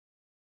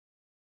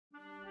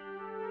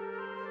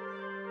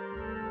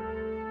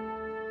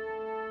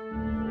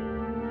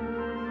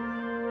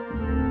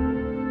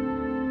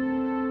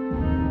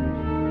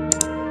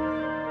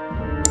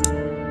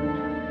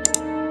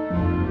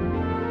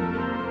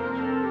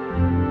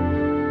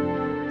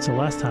So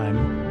last time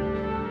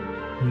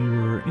we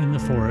were in the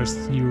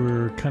forest. You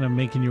were kind of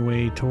making your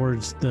way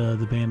towards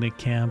the bandit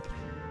camp.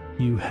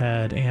 You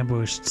had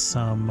ambushed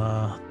some,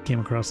 came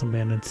across some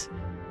bandits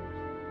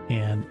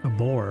and a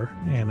boar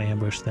and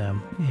ambushed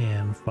them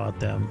and fought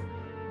them.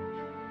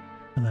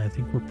 And I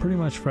think we're pretty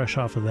much fresh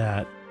off of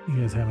that.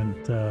 You guys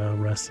haven't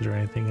rested or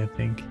anything, I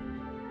think.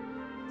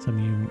 Some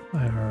of you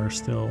are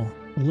still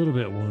a little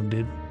bit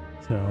wounded.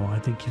 So I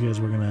think you guys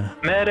were gonna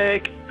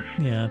medic.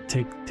 Yeah,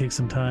 take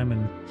some time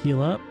and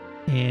heal up,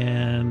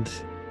 and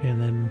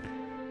then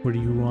where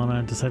do you want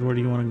to decide? Where do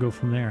you want to go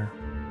from there?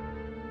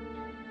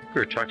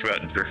 We were talking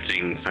about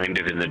drifting kind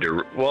of in the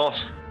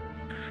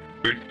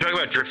we were talking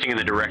about drifting in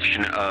the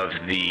direction of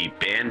the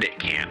bandit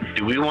camp.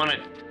 Do we want to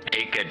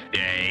take a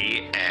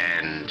day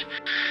and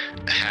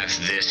have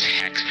this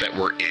hex that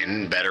we're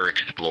in better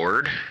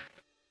explored?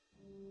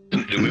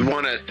 Do we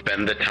want to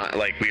spend the time,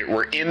 like,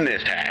 we're in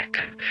this hex?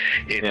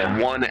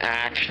 It's one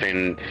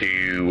action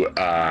to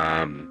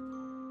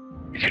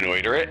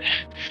reconnoiter it,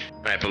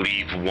 and I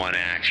believe one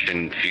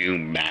action to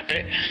map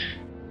it.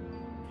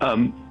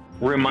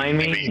 Remind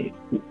me,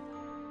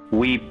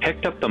 we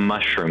picked up the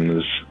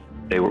mushrooms.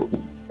 They were,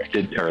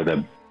 or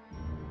the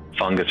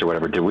fungus or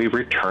whatever. Did we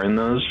return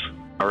those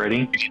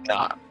already? We did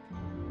not.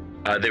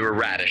 They were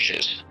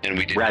radishes, and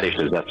we did.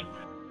 Radishes. That's.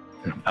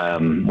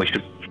 We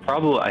should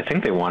probably. I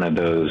think they wanted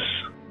those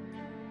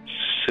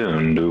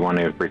soon. Do we want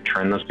to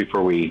return those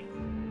before we?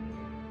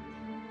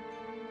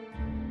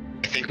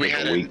 I think we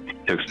had a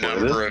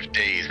number of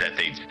days that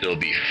they'd still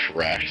be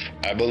fresh,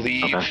 I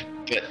believe.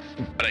 Okay.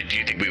 But I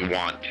do think we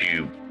want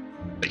to,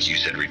 like you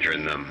said,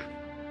 return them.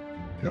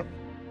 Yep.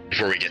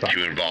 Before we get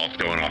too involved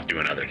going off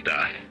doing other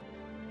stuff.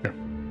 Yep.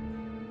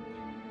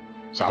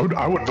 So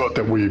I would vote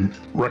that we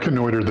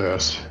reconnoiter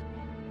this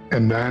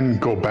and then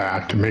go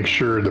back to make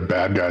sure the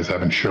bad guys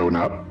haven't shown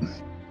up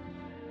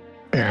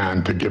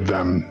and to give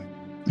them,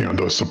 you know,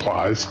 those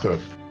supplies, the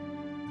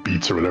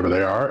beets or whatever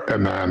they are,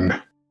 and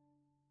then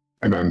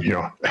you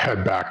know,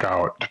 head back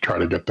out to try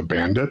to get the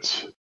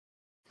bandits.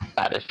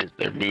 Radishes,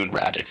 they're moon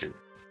radishes.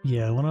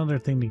 Yeah, one other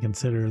thing to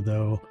consider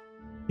though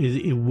is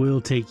it will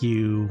take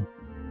you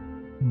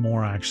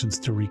more actions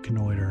to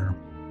reconnoiter.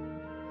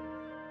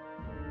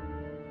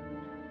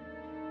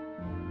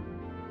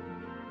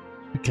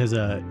 Because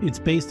it's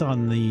based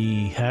on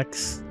the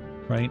hex,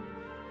 right?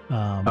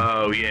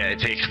 Oh yeah, it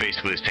takes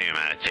basically the same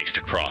amount it takes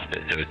to cross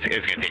it. So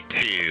it's going to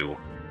take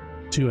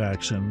two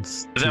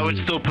actions. But that would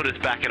still put us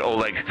back at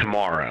Oleg's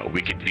tomorrow.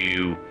 We could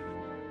do,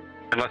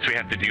 unless we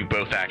have to do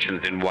both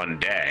actions in one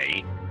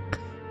day.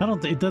 I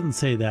don't. It doesn't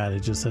say that.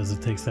 It just says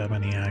it takes that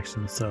many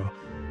actions. So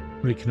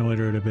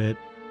reconnoiter it a bit,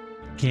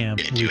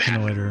 camp,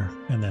 reconnoiter,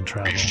 and then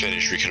travel.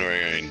 Finish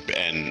reconnoitering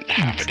and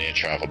half a day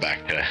travel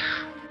back to.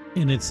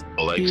 And it's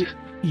Oleg's.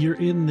 You're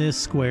in this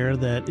square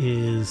that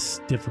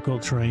is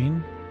difficult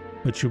terrain,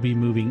 but you'll be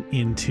moving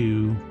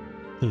into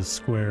the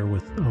square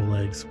with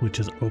Oleg's, which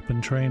is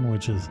open terrain,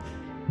 which is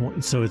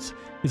so it's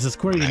a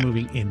square you're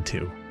moving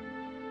into.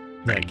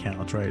 That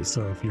counts, right?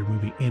 So if you're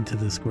moving into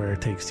the square, it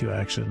takes two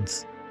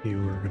actions.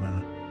 You were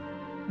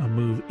gonna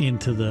move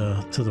into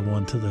the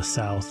one to the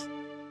south.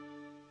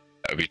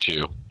 That'd be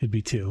two. It'd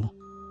be two.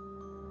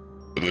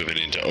 Moving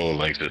into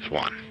Oleg's is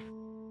one.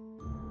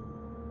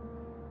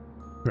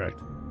 Correct.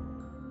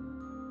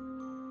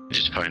 I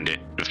just find it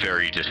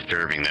very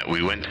disturbing that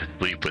we went to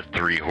sleep with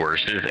 3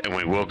 horses and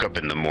we woke up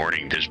in the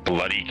morning, there's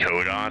bloody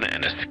coat on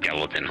and a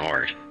skeleton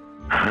horse.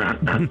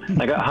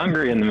 I got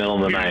hungry in the middle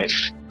of the night.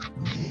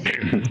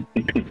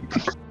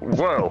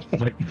 Whoa.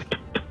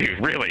 Dude,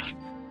 really?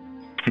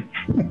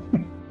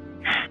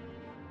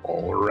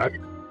 All right.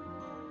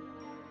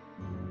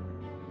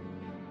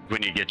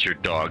 When you get your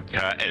dog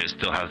cut and it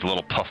still has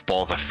little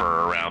puffballs of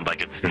fur around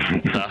like it's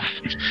stuff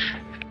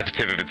at the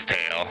tip of its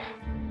tail.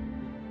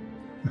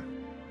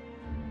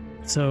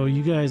 So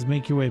you guys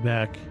make your way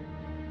back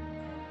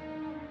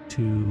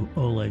to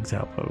Oleg's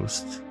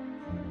outpost.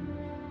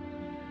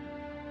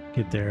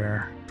 Get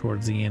there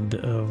towards the end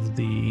of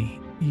the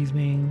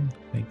evening.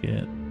 Make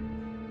it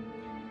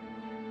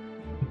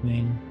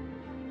evening.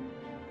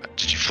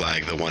 Did you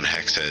flag the one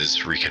hex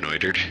as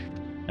reconnoitered?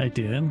 I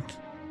did.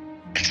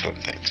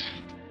 Excellent, thanks.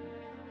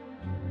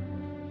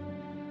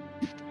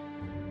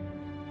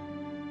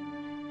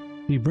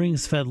 He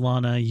brings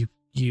Svetlana.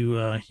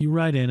 You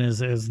ride in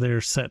as they're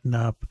setting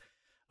up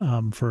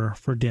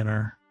for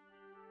dinner,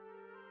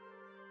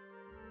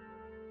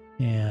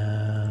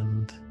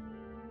 and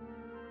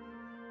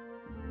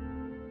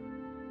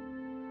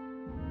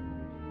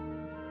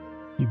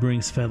he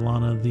brings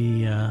Svetlana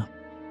the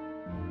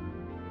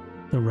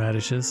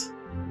radishes,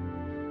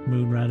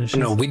 moon radishes.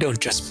 No, we don't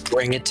just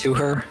bring it to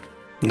her.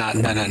 No,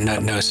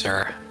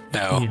 sir.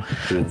 No,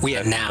 we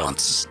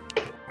announce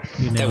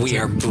that we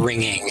are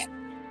bringing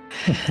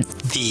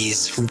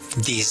these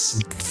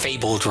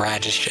fabled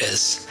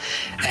radishes,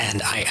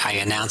 and I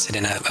announce it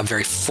in a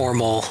very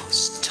formal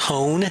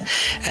tone,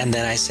 and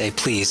then I say,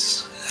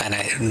 please, and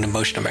I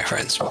motion to my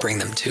friends, bring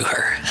them to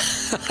her.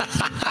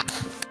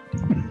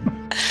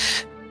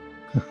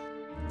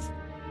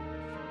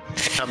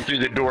 come through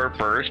the door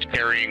first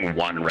carrying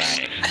one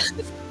radish.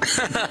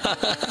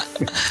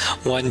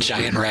 One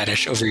giant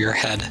radish over your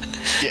head.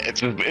 Yeah,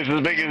 it's as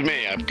big as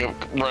me.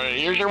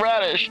 Here's your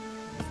radish.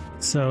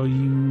 So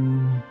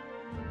you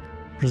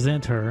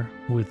present her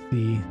with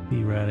the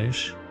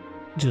radish.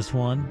 Just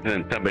one? And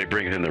then somebody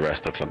brings in the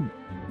rest of them.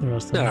 The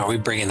rest of them? No, we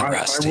bring in the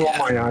rest. I roll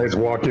my eyes,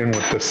 walk in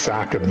with the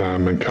sack of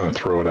them, and kind of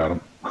throw it at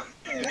them.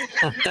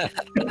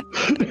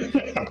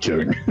 I'm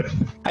kidding.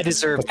 I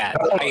deserve that.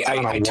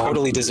 I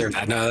totally deserve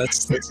that. No,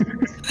 that's...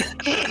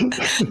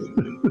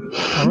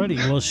 Already.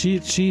 Well,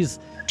 she's,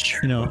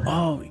 you know,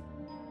 oh,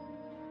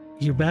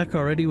 you're back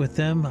already with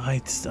them?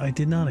 I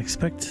did not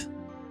expect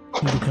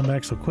you to come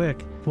back so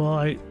quick. Well,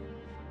 I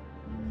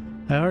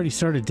already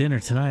started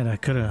dinner tonight.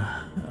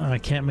 I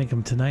can't make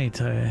them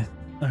tonight.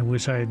 I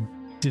wish I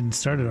didn't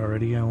start it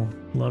already. I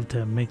would love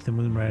to make the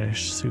moon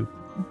radish soup,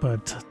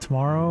 but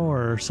tomorrow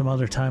or some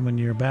other time when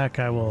you're back,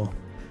 I will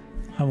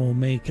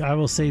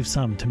save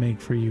some to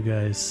make for you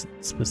guys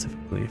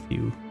specifically if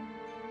you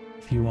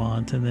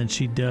want. And then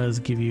she does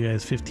give you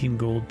guys 15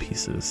 gold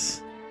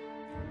pieces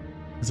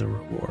as a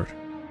reward.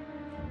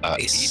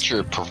 Each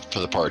or for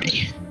the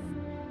party?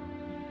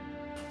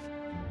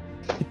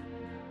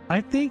 I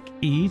think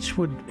each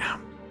would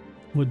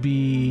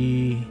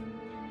be.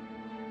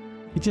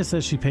 It just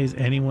says she pays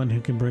anyone who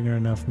can bring her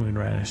enough moon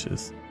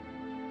radishes.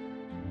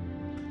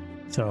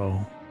 So.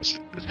 It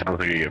sounds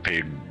like you get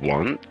paid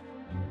once.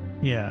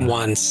 Yeah.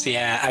 Once,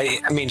 yeah.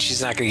 I mean,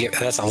 she's not gonna get.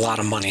 That's a lot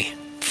of money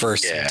for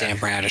some damn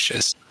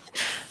radishes.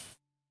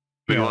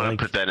 We want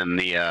to put that in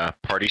the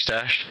party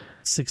stash.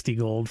 60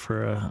 gold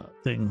for a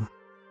thing.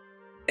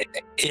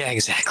 Yeah,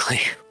 exactly.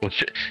 Well,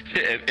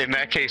 in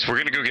that case, we're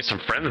gonna go get some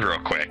friends real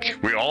quick.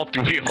 We all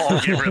give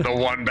her the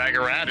one bag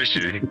of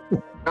radishes.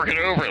 Work it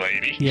over,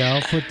 lady.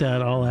 Yeah,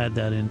 I'll add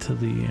that into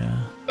the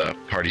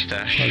party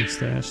stash. Party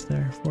stash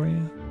there for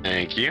you.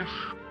 Thank you.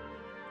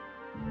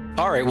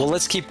 All right, well,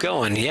 let's keep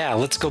going. Yeah,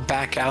 let's go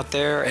back out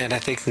there, and I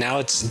think now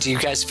it's. Do you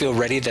guys feel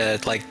ready to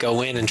like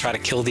go in and try to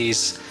kill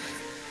these?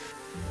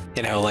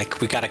 You know,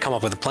 like we got to come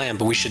up with a plan,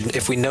 but we should.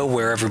 If we know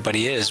where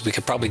everybody is, we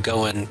could probably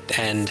go in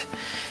and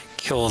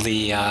kill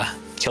the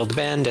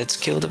bandits.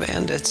 Kill the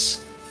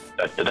bandits.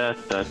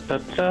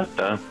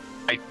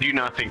 I do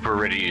not think we're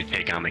ready to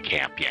take on the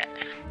camp yet.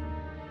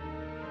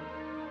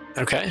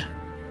 Okay.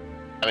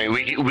 I mean,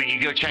 we can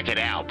go check it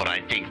out, but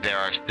I think there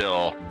are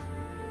still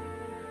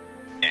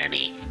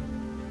any.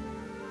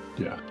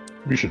 Yeah,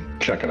 we should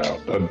check it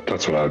out.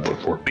 That's what I'd look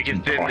for. We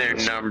can thin their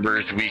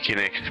numbers, we can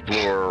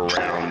explore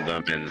around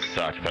them and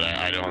such, but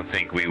I don't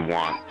think we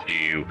want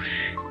to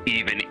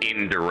even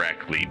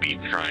indirectly be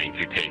trying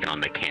to take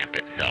on the camp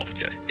itself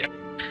just yet.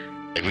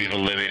 Like, we've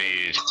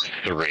eliminated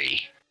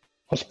 3.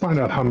 Let's find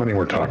out how many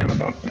we're talking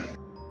about.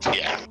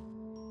 Yeah.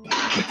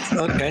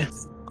 Okay.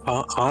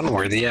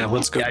 Onward, yeah,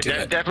 let's go do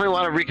it. Definitely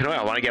want to reconnoiter.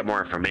 I want to get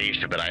more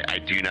information, but I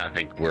do not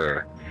think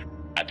we're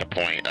at the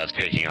point of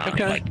taking on,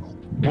 like,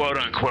 quote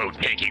unquote,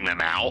 taking them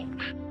out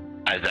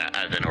as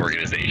an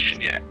organization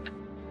yet.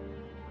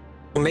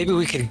 Well, maybe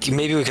we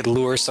could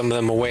lure some of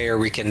them away, or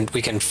we can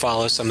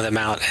follow some of them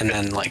out and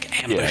then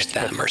like ambush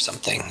them or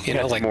something. You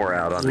know, like more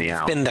out on the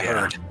out. Spin the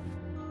herd.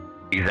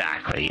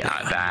 Exactly.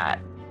 That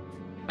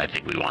I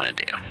think we want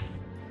to do.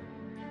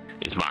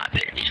 Is my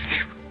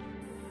opinion.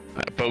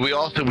 But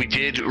we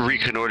did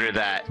reconnoiter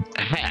that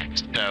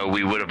hex, so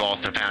we would have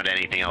also found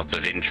anything else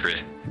of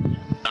interest.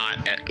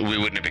 We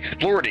wouldn't have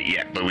explored it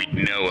yet, but we'd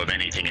know of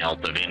anything else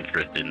of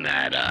interest in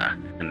that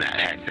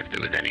hex if there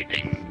was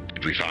anything.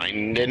 Did we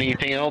find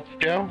anything else,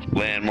 Joe?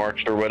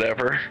 Landmarks or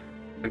whatever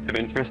of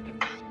interest?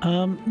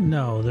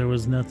 No, there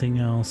was nothing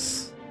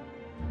else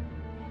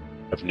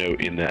of note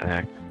in that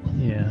hex.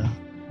 Yeah.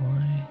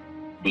 Why?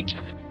 Oops.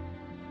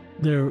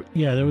 There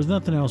was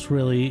nothing else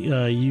really.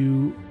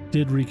 You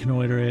did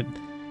reconnoiter it.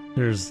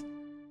 There's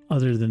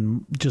other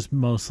than just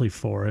mostly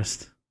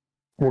forest.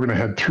 We're going to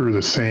head through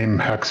the same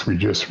hex we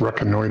just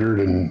reconnoitered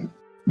and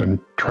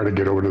then try to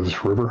get over to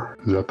this river.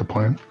 Is that the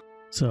plan?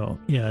 So,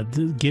 yeah,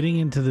 getting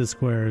into the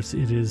squares,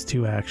 it is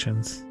 2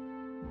 actions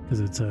because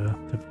it's a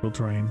difficult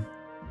terrain.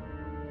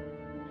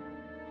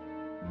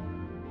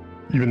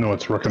 Even though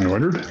it's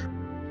reconnoitered?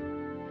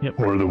 Yep.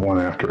 Or the one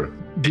after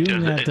it?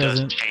 Doing that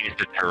doesn't change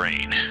the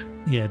terrain.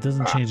 Yeah, it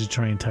doesn't change the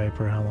terrain type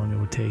or how long it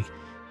would take.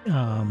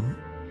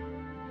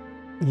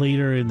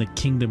 Later in the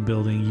kingdom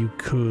building, you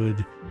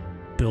could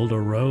build a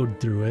road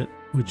through it,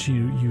 which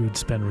you would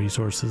spend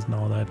resources and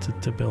all that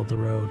to build the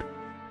road.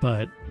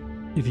 But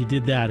if you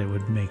did that, it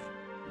would make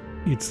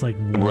it's like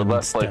we're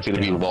less likely to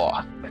be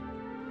lost.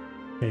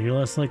 Yeah, you're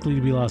less likely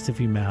to be lost if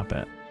you map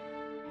it.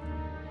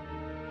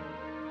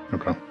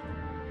 Okay.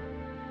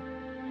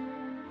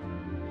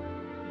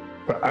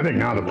 But I think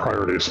now the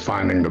priority is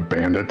finding the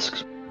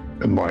bandits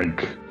and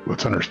like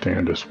let's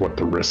understand just what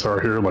the risks are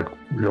here. Like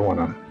we don't want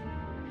to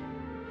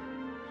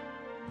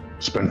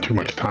spend too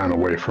much time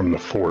away from the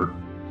fort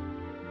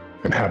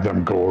and have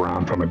them go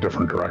around from a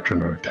different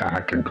direction and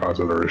attack and cause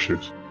other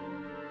issues.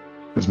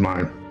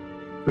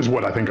 Is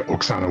what I think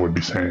Oksana would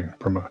be saying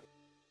from a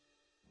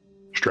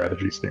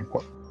strategy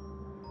standpoint.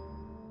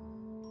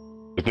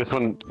 With this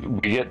one,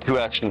 we get 2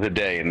 actions a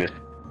day, and this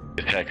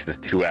text is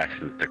 2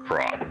 actions to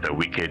cross. So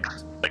we could,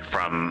 like,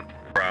 from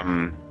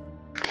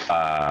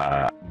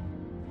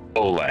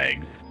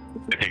Oleg,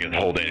 it takes us a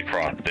whole day to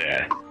cross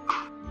this.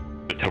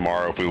 But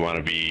tomorrow, if we want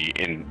to be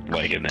in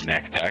the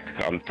next text,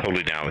 I'm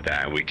totally down with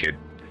that. We could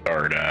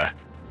start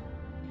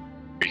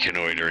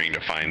reconnoitering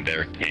to find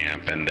their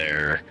camp and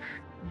their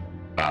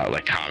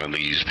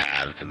commonly used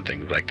paths and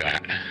things like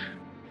that.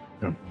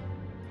 Yeah.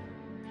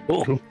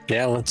 Cool.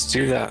 Yeah, let's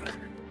do that.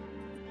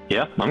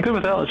 Yeah, I'm good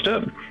with that. Let's do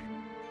it.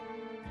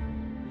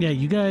 Yeah,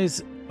 you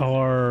guys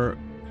are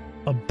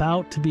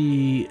about to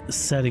be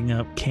setting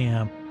up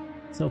camp.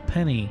 So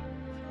Penny,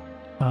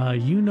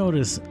 you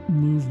notice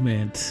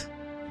movement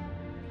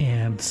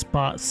and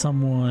spot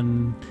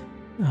someone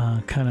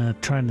kind of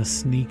trying to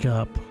sneak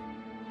up.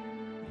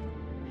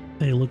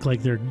 They look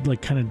like they're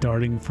kind of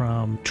darting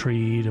from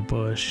tree to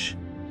bush.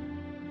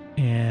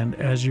 And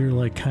as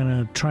you're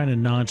kind of trying to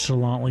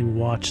nonchalantly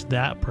watch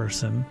that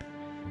person,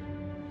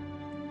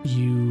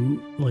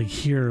 you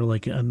hear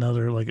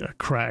another a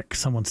crack.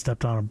 Someone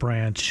stepped on a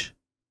branch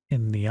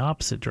in the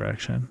opposite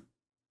direction.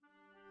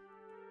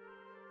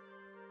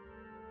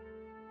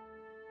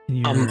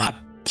 I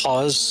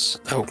pause.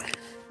 Oh.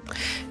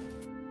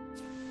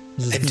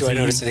 Do I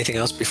notice anything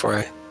else before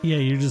I... Yeah,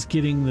 you're just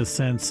getting the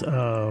sense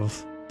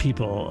of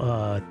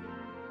people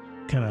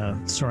kind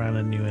of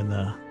surrounding you in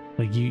the...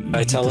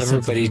 I tell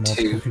everybody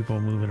to...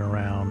 people moving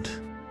around.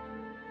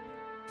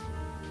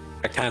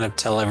 I kind of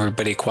tell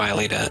everybody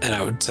quietly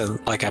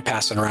I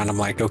pass it around. I'm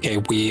like, okay,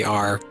 we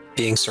are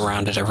being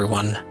surrounded,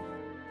 everyone.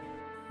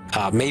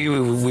 Maybe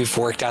we've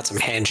worked out some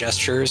hand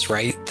gestures,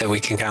 right? That we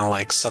can kind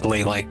of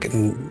subtly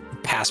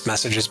pass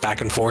messages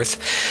back and forth,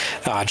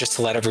 just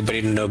to let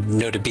everybody know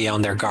to be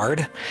on their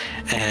guard.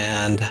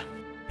 And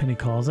Penny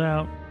calls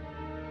out,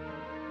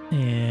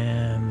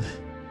 and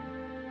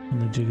when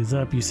the jig is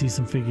up, you see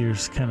some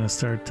figures kind of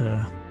start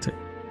to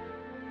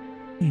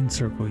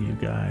encircle you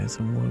guys,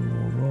 and we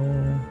will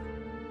roll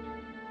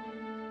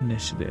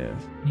initiative.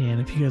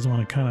 And if you guys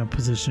want to kind of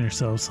position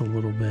yourselves a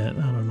little bit,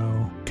 I don't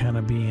know, kind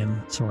of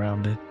being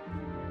surrounded.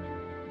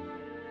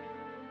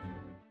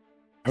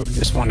 I would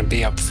just want to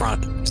be up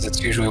front, because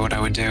that's usually what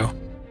I would do.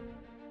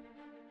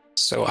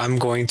 So I'm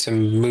going to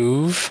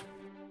move.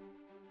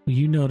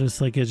 You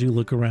notice, as you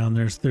look around,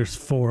 there's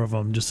 4 of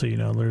them, just so you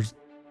know. There's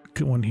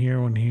one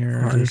here, one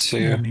here, there's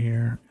 2. one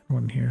here,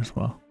 one here as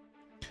well.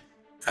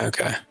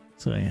 Okay.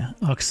 So yeah,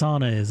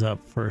 Oksana is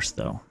up first,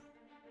 though.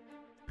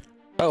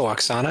 Oh,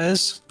 Oksana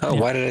is? Oh, yeah.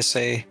 Why did I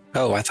say...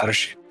 Oh, I thought it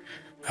should...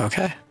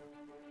 Okay.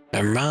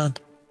 Never mind.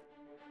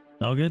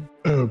 All good?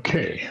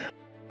 Okay.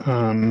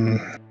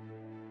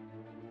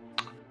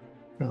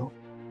 Well,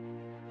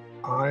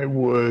 I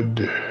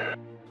would...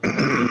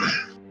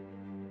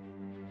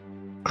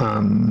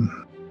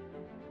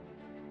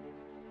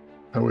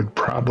 I would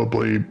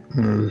probably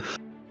move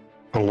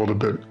a little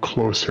bit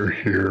closer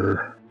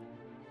here,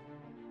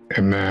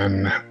 and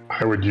then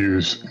I would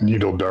use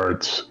needle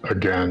darts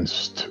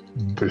against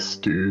this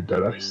dude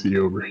that I see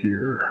over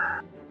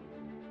here.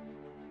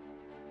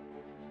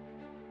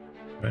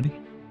 Ready?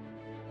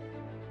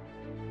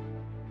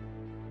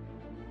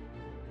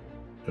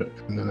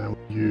 And then I would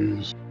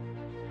use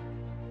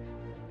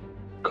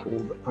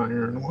cold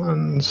iron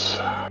ones.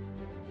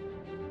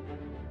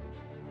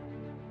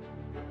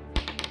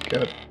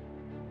 Got it.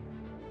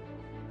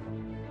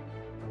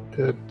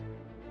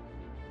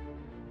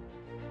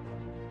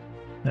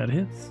 That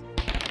hits.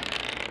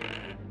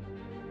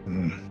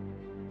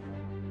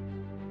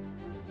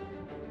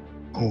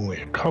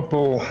 Only a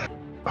couple.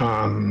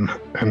 And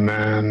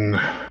then,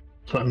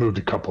 so I moved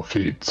a couple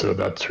feet, so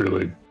that's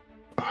really,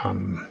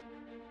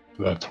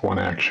 that's one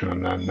action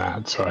and then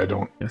that, so I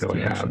don't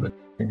really have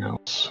anything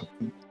else.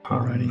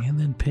 Alrighty, and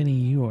then Penny,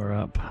 you are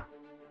up.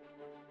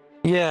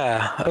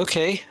 Yeah,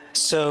 okay.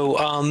 So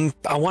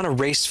I want to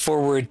race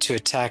forward to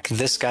attack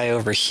this guy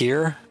over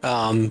here.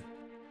 I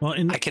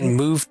can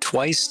move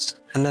twice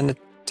and then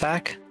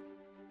attack?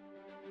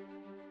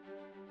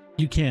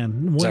 You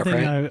can. One thing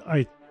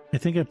right? I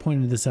think I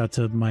pointed this out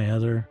to my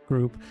other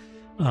group.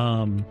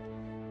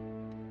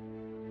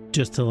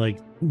 Just to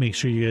make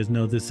sure you guys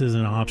know this is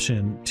an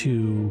option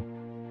to...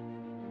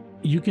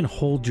 You can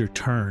hold your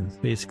turn,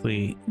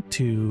 basically,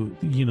 to...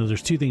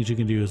 there's 2 things you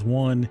can do. Is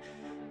one,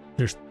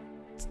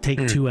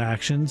 take 2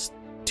 actions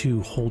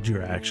to hold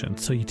your action.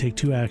 So you take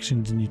 2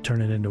 actions and you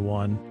turn it into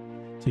 1.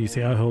 So you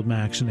say, I hold my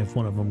action. If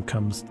one of them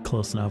comes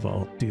close enough,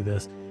 I'll do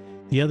this.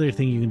 The other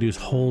thing you can do is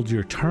hold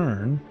your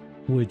turn,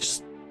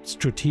 which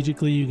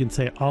strategically you can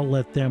say, I'll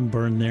let them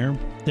burn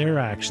their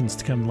actions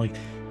to come.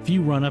 If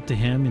you run up to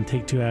him and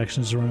take 2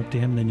 actions to run up to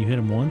him, then you hit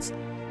him once,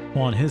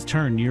 well, on his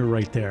turn, you're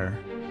right there.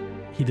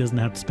 He doesn't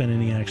have to spend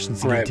any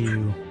actions to get to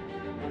you.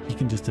 He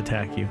can just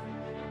attack you.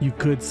 You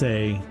could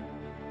say,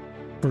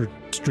 for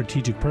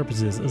strategic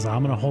purposes, is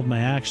I'm going to hold my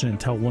action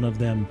until one of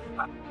them,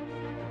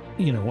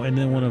 and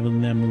then one of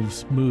them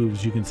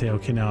moves, you can say,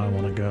 okay, now I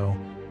want to go.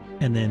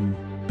 And then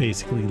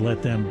basically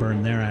let them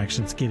burn their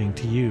actions getting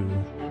to you.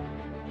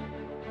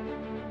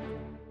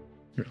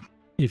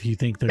 if you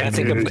think they're. I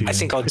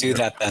think I'll do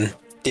that then.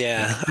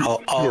 Yeah,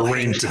 I'll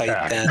hang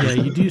tight then. Yeah,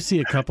 you do see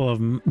a couple of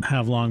them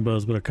have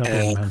longbows, but a couple of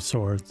them have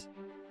swords.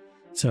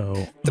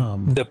 So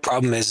the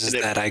problem is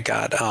that I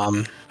got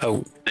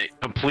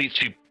It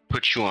completely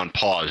puts you on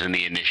pause in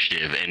the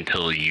initiative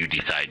until you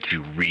decide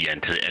to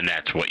re-enter, and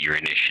that's what your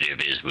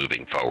initiative is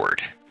moving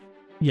forward.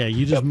 Yeah,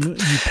 you just you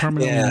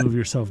permanently move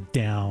yourself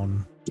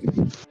down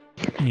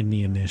in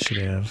the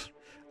initiative.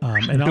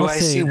 And do I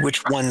see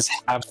which ones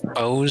have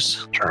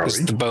bows?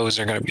 Because the bows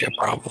are going to be a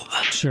problem.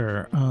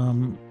 Sure.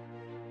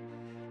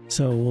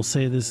 So we'll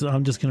say this.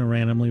 I'm just going to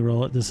randomly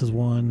roll it. This is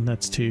 1.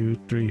 That's 2,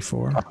 3,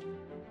 4.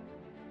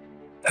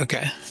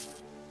 Okay.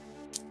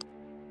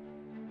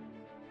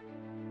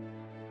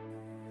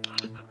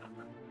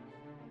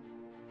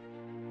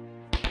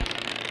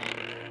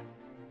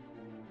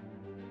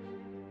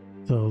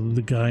 So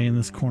the guy in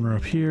this corner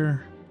up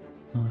here,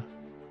 and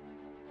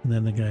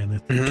then the guy in the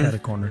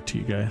cat corner to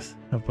you guys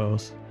have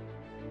bows.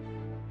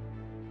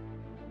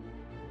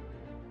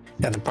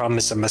 Yeah, the problem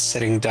is I'm a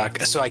sitting duck.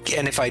 So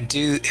if I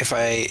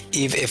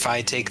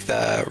take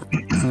the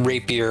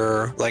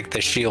rapier, like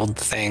the shield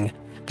thing,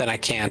 then I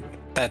can't.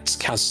 That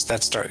counts.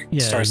 That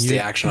starts the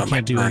action on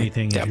my turn. You can't do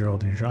anything if you're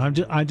holding your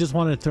shield. I just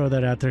wanted to throw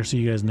that out there so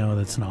you guys know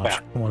that's an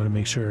option. I wanted to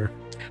make sure,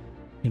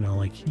 you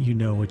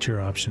know what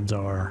your options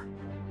are.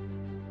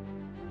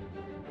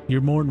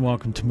 You're more than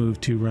welcome to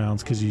move 2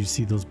 rounds because you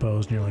see those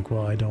bows and you're like,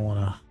 well, I don't want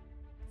to.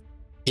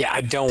 Yeah,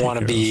 I don't want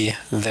to be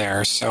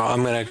there, so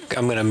I'm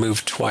gonna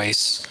move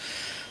twice.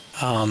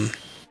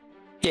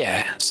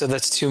 Yeah, so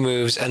that's 2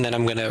 moves, and then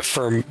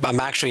I'm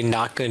actually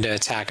not going to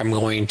attack. I'm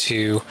going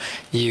to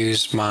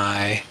use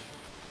my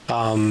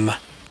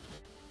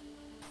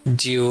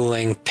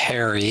dueling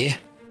parry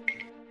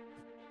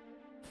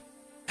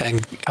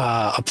and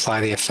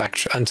apply the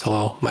effect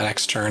until my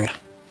next turn.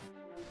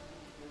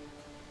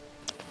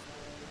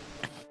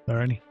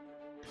 Alrighty.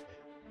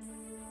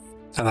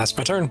 And that's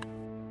my turn.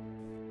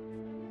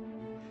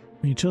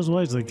 You chose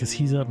wisely because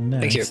he's up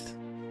next. Thank you.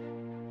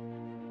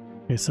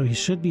 Okay, so he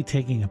should be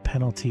taking a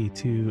penalty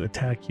to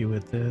attack you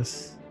with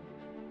this.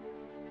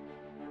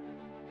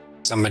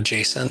 I'm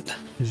adjacent.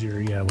 Because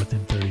you're,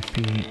 within 30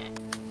 feet.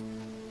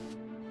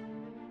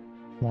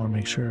 Want to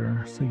make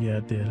sure. So, yeah,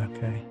 it did.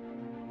 Okay.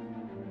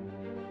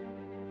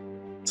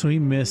 So he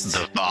missed.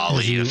 The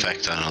volley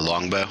effect on a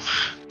longbow?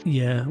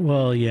 Yeah,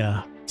 well,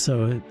 yeah.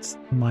 So it's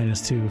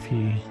 -2 if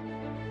he...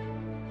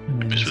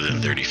 It's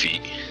within 30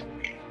 feet.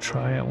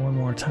 Try it one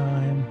more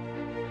time.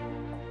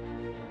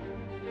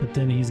 But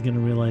then he's going to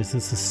realize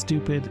this is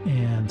stupid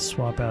and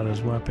swap out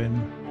his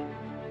weapon.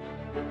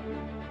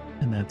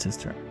 And that's his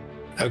turn.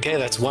 Okay,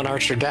 that's 1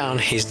 archer down.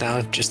 He's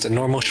now just a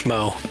normal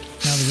schmo.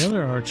 Now the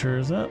other archer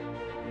is up.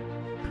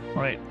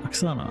 All right,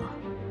 Oksana.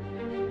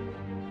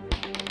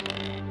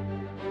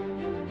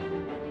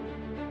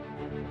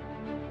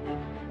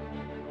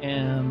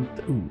 And,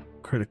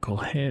 critical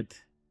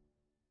hit.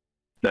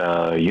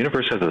 The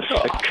universe has a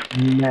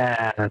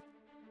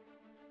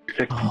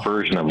sick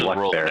version of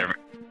luck there.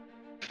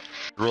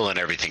 Rolling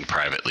everything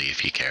privately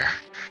if you care.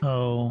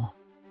 Oh,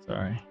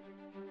 sorry.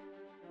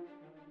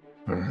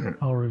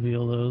 I'll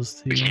reveal those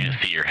to you. We can't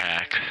see your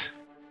hacks.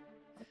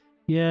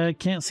 Yeah,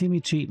 can't see me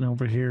cheating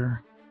over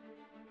here.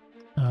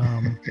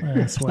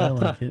 That's why I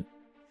like it.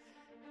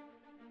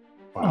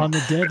 Wow. On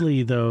the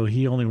deadly, though,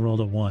 he only rolled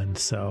a 1,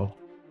 so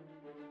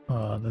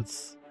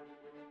that's...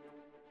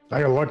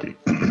 I got lucky.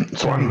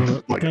 So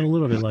got a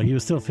little bit lucky. He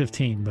was still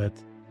 15, but...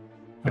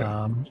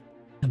 and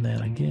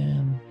then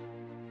again...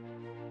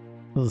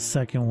 So the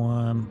second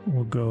one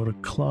will go to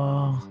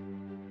Claw.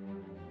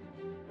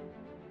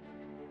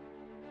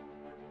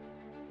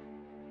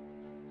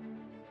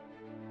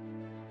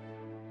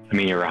 I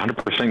mean, you're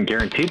 100%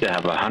 guaranteed to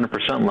have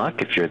 100%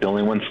 luck if you're the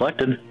only one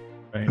selected.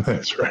 Right.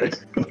 That's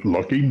right.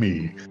 Lucky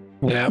me.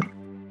 Yeah.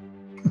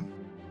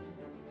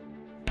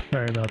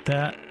 Sorry about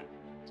that.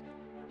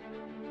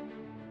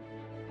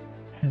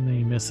 And then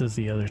he misses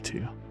the other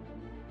 2.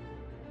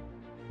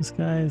 This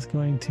guy is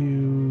going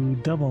to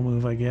double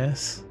move, I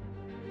guess.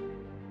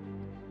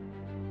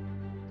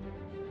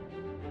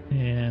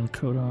 And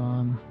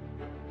Codon.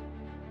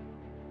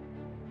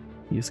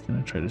 He's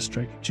going to try to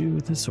strike at you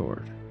with his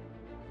sword.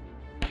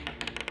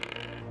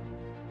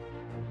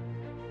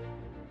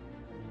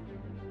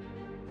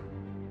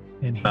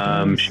 And he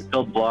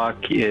shield block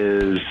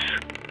is...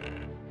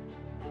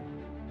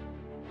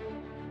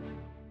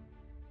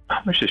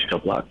 How much is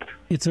shield block?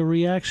 It's a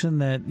reaction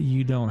that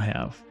you don't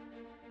have,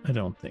 I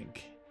don't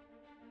think.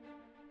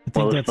 I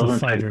think that's a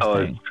fighter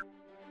thing.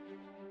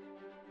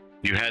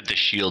 You had the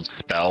shield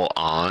spell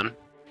on,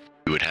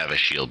 you would have a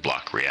shield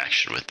block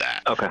reaction with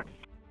that. Okay.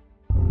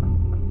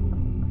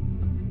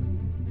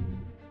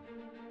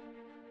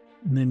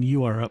 And then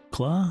you are up,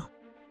 Claw.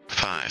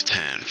 5,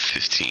 10,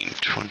 15,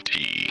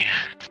 20,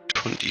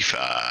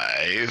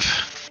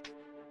 25.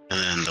 And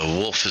then the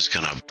wolf is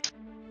going to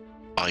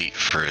bite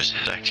for his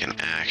second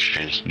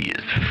action. He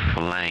is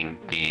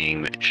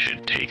flanking. That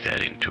should take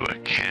that into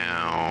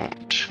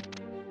account.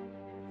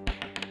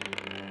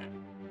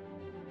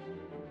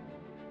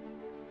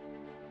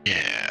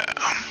 Yeah.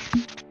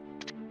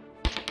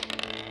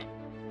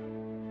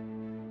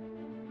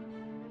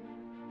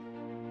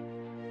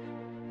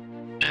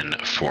 then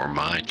for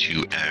my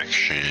 2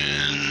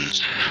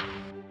 actions.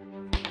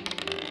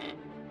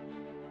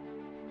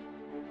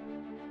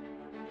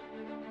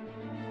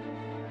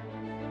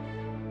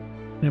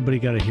 Anybody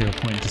got a hero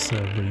point just so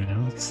everybody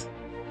knows?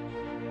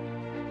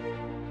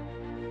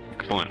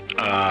 Excellent.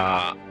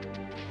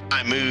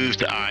 I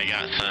moved, I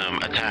got some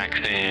attacks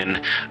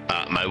in.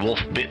 My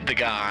wolf bit the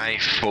guy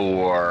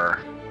for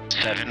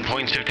 7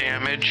 points of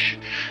damage,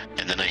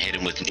 and then I hit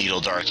him with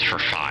needle darts for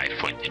 5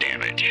 points of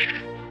damage.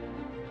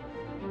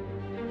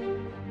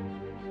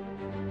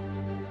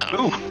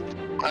 Oh,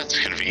 that's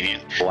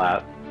convenient.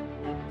 Flat.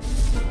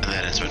 And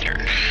that is my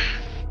turn.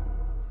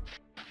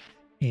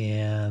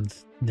 And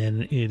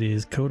then it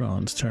is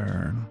Codon's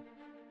turn.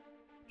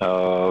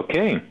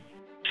 Okay.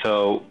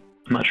 So,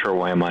 I'm not sure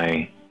why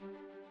my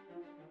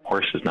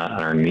horse is not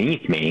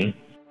underneath me.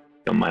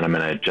 Don't mind, I'm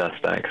going to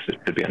adjust that because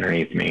it could be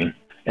underneath me.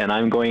 And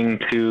I'm going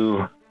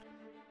to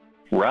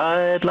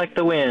ride like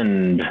the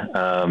wind.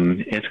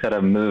 It's got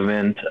a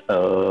movement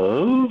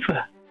of...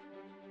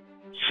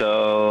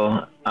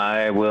 So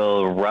I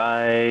will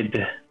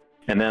ride,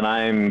 and then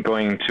I'm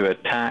going to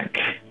attack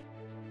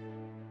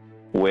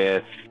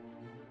with...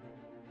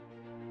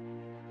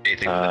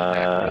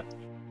 yeah,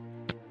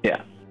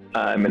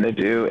 I'm going to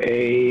do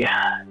a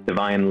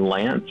Divine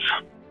Lance.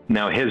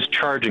 Now his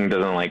charging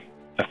doesn't like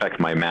affect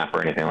my map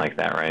or anything like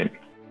that, right?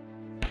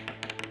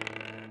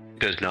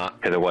 Does not.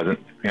 Because it wasn't.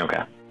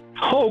 Okay.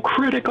 Oh,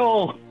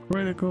 critical!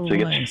 Critical, so he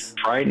gets nice.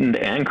 frightened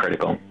and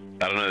critical.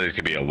 I don't know that it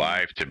could be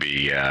alive to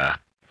be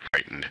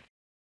frightened.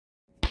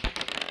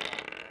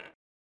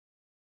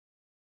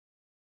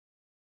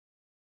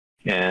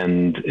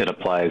 And it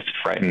applies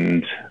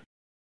frightened.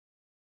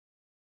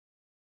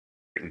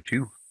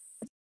 2.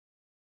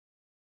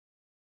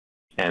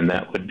 And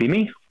that would be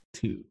me.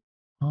 2.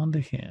 On to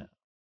him.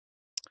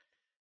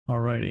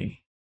 Alrighty.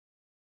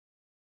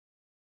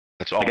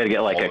 That's all. I gotta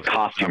get like a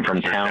costume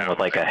from town with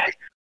like a... I'm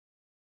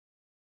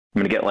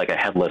gonna get like a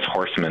headless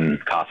horseman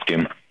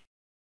costume.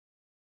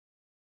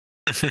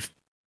 This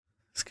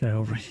guy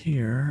over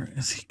here,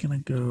 is he gonna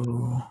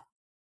go?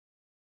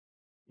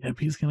 Yep,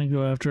 he's gonna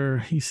go after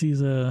he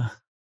sees a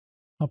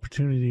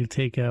opportunity to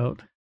take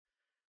out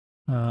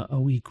a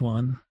weak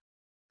one,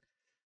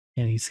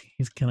 and he's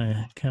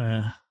gonna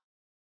kind of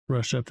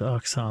rush up to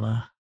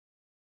Oksana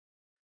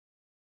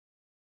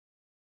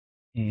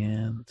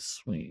and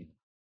swing.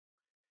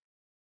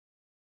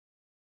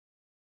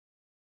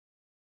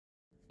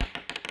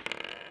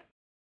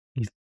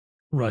 He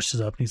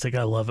rushes up and he's like,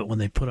 I love it when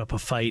they put up a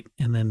fight,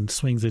 and then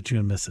swings at you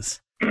and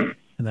misses. And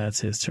that's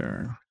his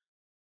turn.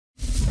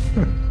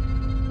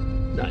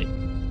 Nice.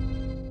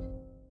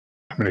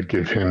 I'm going to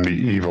give him the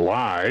evil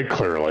eye,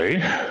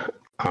 clearly.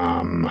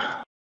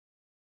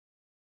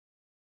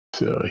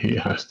 So he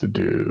has to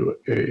do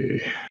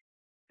a...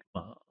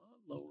 low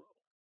roll.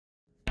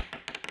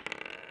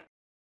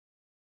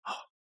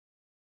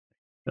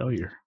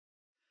 Failure.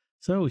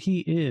 So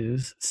he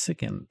is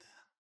sickened.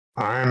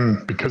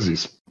 Because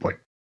he's like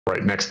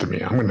right next to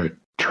me, I'm going to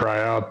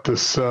try out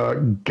this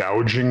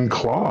gouging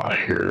claw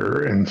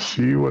here and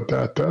see what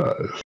that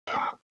does.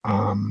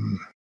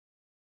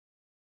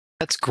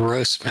 That's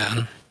gross,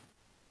 man.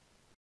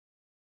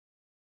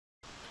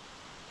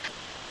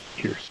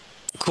 Here's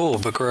Cool,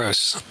 but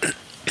gross.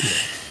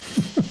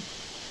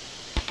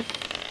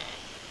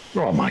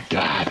 oh my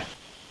god!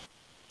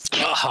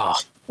 Oh.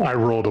 I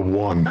rolled a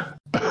 1.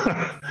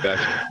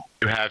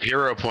 You have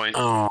hero points.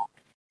 Oh.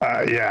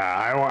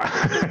 Yeah,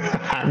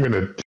 I'm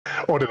gonna.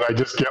 Oh, did I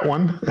just get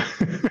one?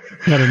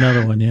 Got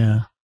another one,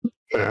 yeah.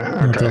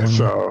 Yeah. Okay,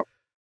 so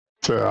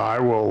I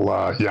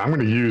will. Yeah, I'm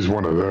gonna use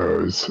one of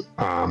those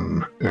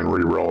and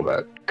re-roll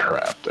that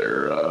crap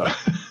there.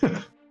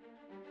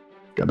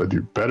 Got to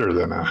do better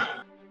than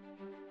a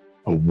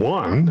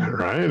 1,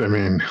 right? I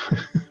mean,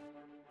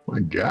 my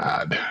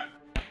God.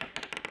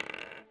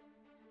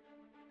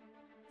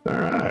 All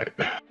right.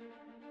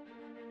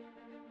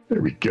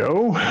 There we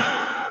go.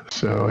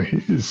 So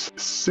he's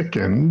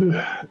sickened,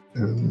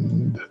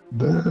 and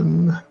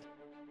then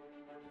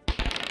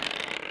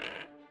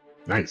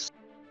nice.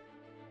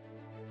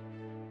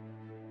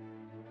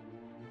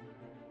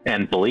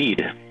 And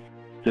bleed.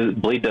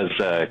 Bleed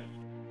does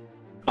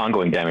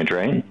ongoing damage,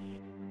 right?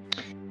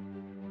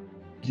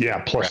 Yeah,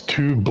 plus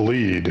 2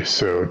 bleed,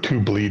 so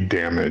 2 bleed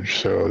damage.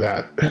 So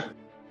that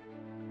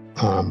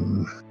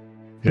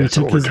he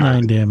took his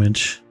 9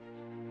 damage.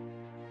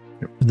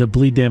 Yep. The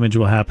bleed damage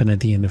will happen at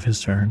the end of his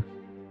turn.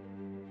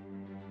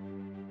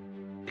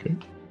 Okay.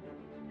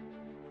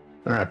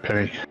 All right,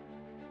 Penny.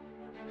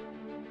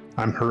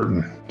 I'm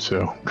hurting,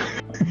 so.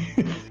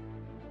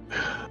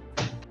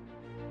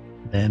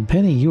 And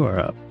Penny, you are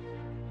up.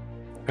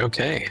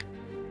 Okay.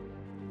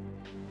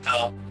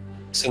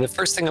 So the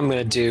first thing I'm going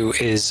to do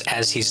is,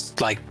 as he's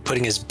like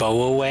putting his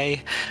bow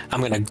away, I'm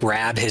going to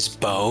grab his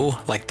bow,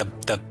 like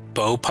the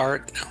bow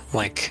part,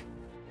 like,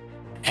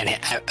 and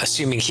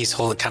assuming he's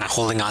kind of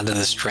holding onto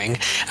the string,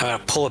 I'm going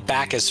to pull it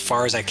back as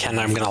far as I can.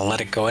 And I'm going to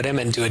let it go at him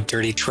and do a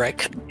dirty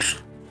trick,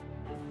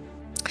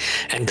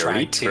 and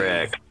try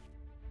to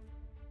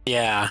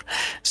Yeah.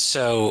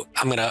 So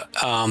I'm gonna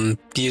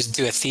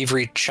do a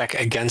thievery check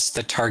against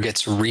the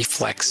target's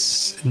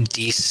reflex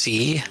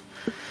DC.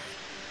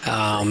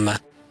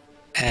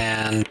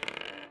 And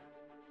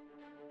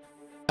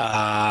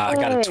I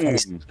got a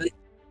 27,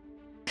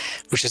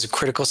 which is a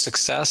critical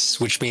success,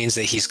 which means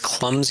that he's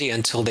clumsy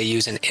until they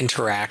use an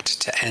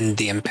interact to end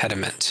the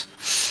impediment.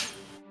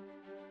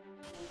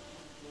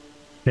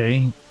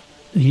 Okay.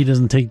 He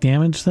doesn't take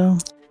damage, though?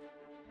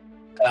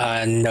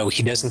 No,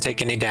 he doesn't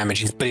take any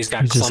damage, but he's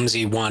got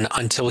clumsy 1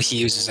 until he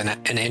uses an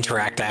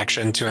interact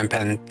action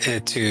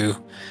to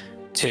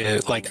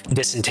like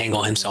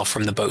disentangle himself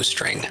from the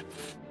bowstring.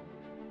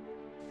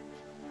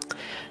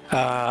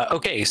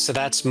 Okay, so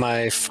that's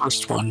my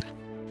first one,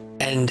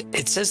 and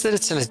it says that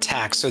it's an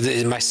attack. So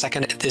my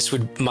second,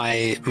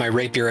 my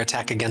rapier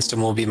attack against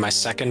him will be my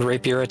second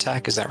rapier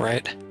attack. Is that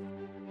right?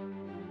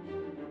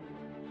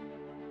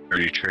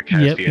 Dirty Trick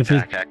has the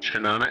attack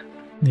action on it.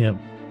 Yep.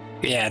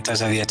 Yeah, it does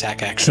have the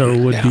attack action. So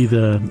it would be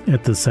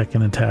at the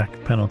second attack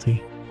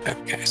penalty.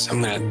 Okay, so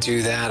I'm gonna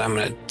do that. I'm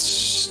gonna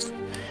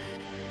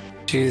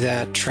do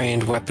that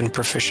trained weapon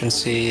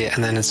proficiency,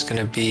 and then it's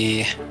gonna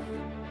be.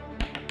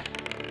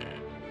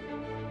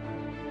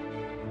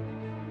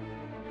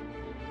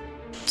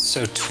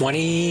 So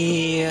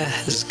 20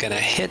 is gonna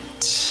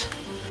hit,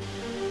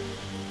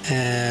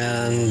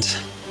 and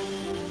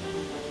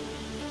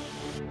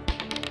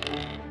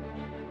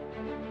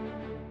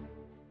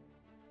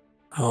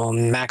I'll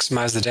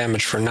maximize the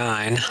damage for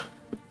 9.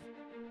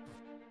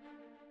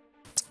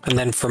 And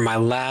then for my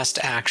last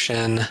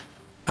action,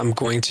 I'm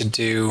going to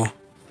do...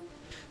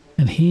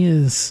 And he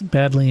is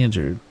badly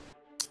injured.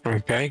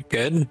 Okay,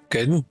 good.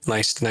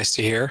 Nice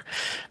to hear.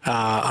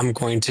 I'm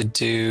going to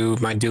do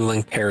my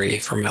dueling parry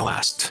for my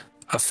last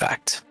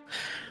effect,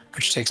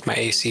 which takes my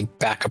AC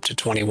back up to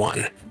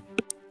 21.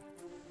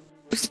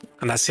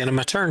 And that's the end of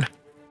my turn.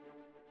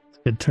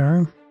 Good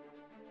turn.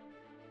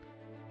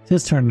 It's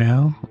his turn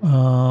now.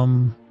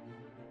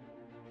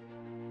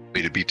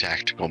 Way to be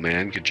tactical,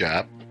 man. Good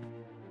job.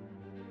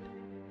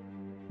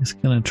 He's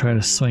gonna try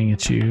to swing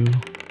at you.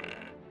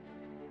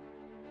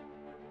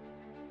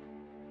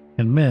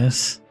 And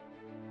miss.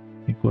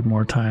 I think one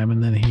more time,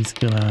 and then he's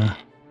gonna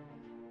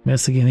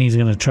miss again. He's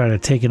gonna try to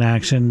take an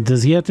action.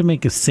 Does he have to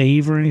make a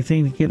save or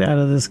anything to get out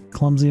of this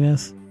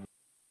clumsiness?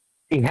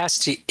 He has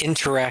to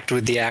interact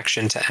with the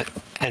action to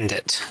end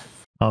it.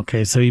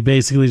 Okay, so he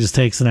basically just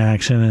takes an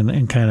action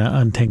and kind of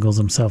untangles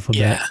himself a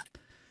bit.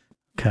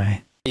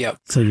 Okay. Yep.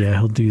 So yeah,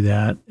 he'll do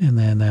that, and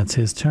then that's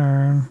his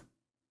turn.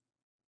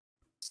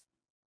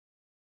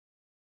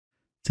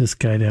 This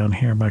guy down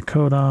here, my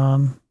coat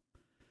on.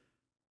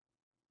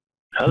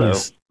 Hello.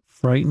 He's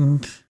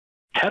frightened.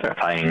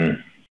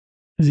 Terrifying.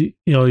 Is he,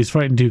 he's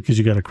frightened too because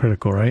you got a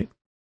critical, right?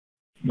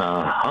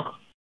 Uh-huh.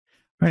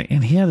 Right,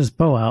 and he had his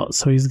bow out,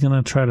 so he's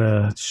gonna try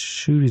to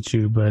shoot at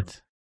you,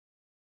 but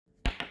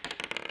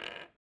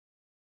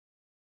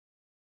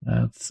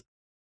that's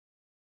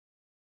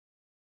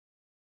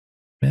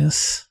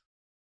miss.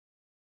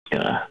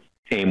 Gonna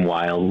aim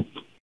wild.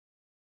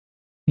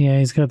 Yeah,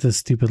 he's got this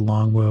stupid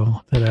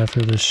longbow that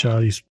after this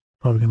shot, he's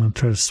probably gonna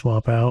try to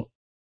swap out.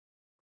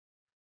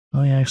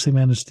 Oh, he actually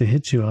managed to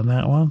hit you on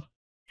that one.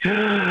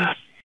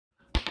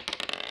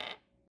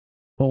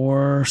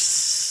 For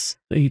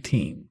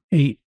 18.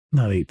 8,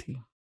 not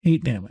 18.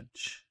 8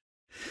 damage.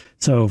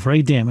 So for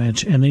 8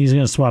 damage, and then he's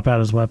going to swap out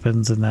his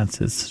weapons, and that's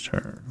his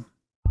turn.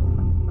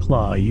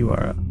 Claw, you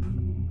are up.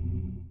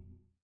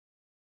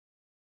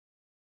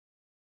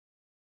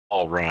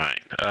 All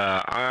right.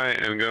 I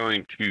am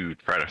going to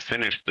try to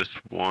finish this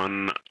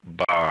one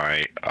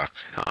by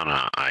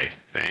Arcana, I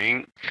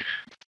think.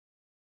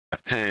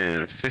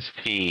 10,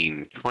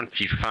 15,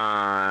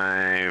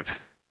 25,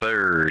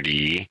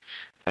 30,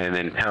 and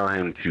then tell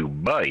him to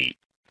bite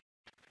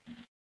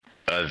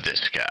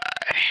this guy.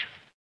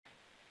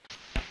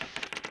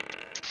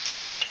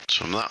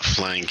 So I'm not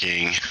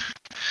flanking,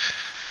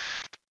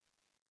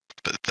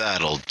 but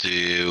that'll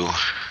do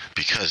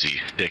because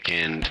he's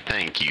thickened.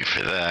 Thank you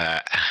for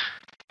that.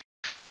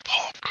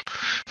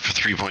 For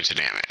 3 points of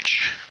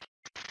damage.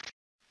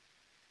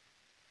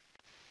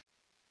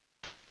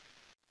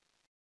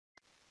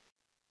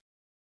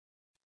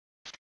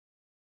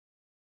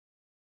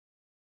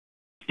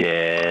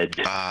 Dead.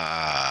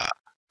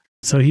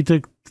 So he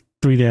took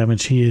 3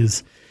 damage. He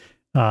is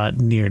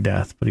near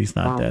death, but he's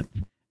not dead.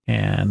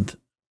 And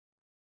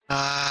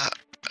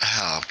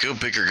hell, go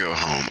big or go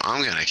home.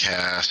 I'm gonna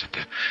cast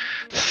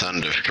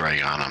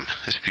Thunderstrike on him.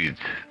 This dude's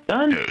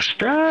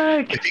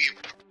Thunderstrike.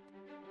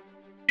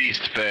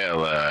 Beast fail,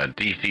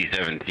 DC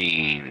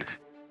 17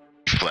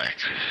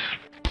 reflex.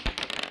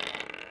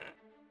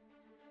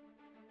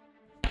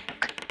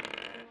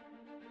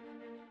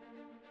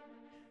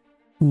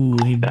 ooh,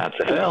 That's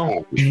a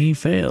fail. he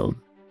failed.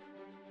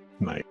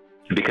 Nice.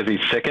 Because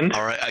he's sickened.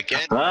 all right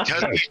again.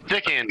 Because he's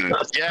thickened.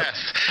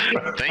 Yes.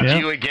 Thank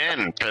you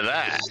again for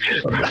that.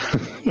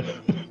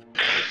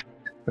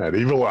 That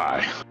evil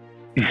eye.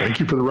 Thank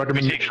you for the We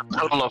recommendation. take a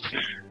total of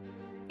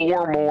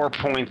 4 more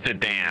points of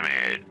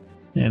damage.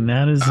 And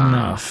that is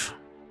enough.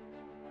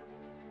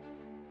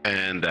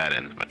 And that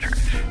ends my turn.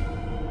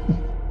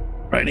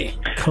 Righty.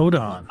 Code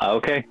on.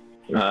 Okay.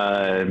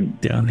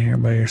 Down here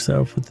by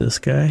yourself with this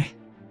guy.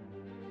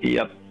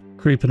 Yep.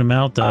 Creeping him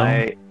out,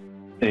 though.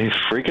 He's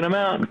freaking him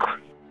out.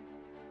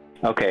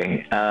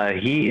 Okay.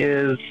 He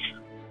is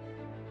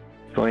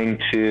going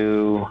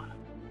to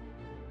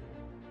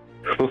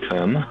hoof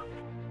him.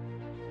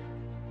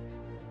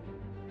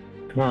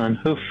 Come on,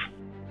 hoof.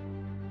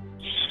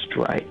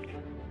 Strike.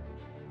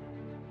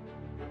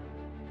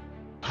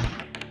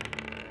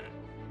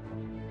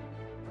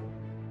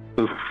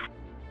 Oof.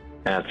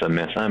 That's a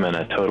miss. I'm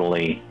gonna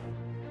totally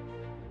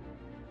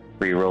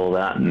re-roll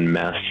that and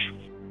mess.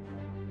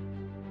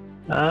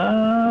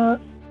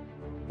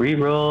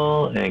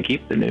 Re-roll and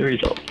keep the new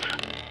result.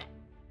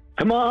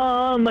 Come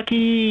on,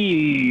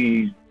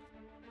 Lucky!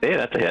 Hey,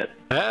 that's a hit.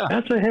 Yeah,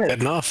 that's a hit.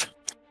 Good enough.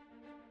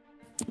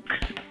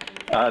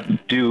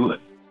 Do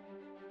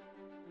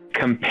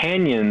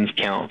companions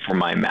count for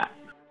my map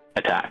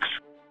attacks?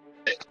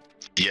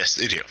 Yes,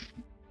 they do.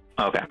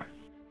 Okay.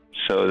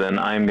 So then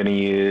I'm going to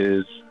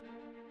use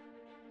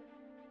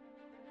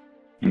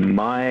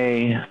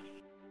my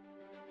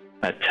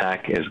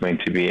attack is going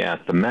to be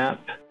at the map.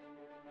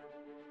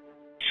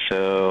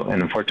 So,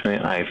 and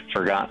unfortunately I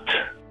forgot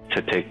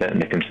to take that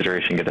into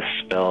consideration, get a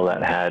spell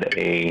that had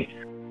a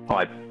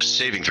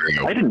saving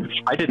throw. I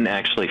didn't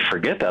actually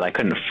forget that. I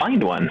couldn't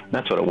find one.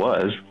 That's what it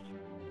was.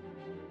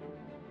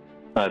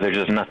 There's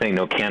just nothing,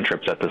 no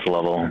cantrips at this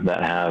level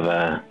that have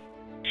a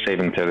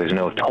saving throw. There's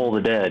no Toll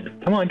the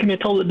Dead. Come on, give me a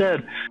Toll the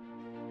Dead.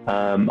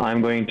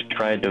 I'm going to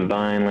try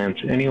Divine Lance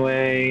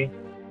anyway.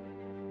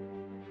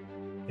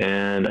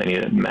 And I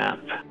need a map.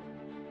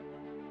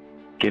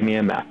 Give me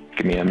a map.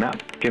 Give me a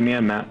map. Give me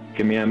a map.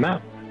 Give me a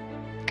map.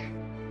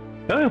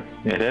 Oh,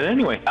 it hit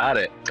anyway. Got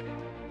it.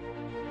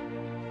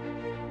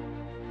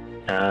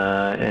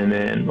 And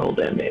then roll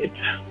damage.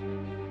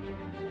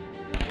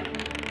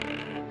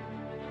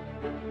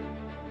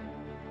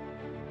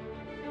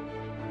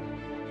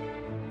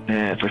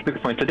 And for 6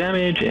 points of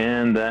damage,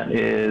 and that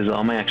is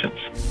all my actions.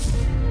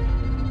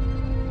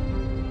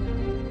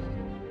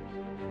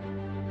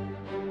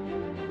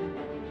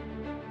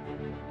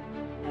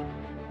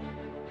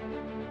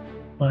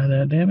 Apply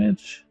that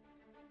damage.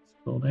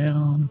 Scroll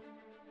down.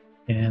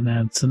 And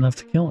that's enough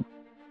to kill him.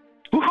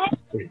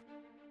 Woohoo!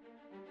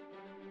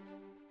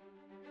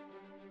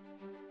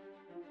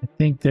 I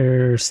think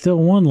there's still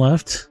one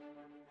left.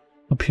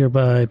 Up here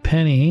by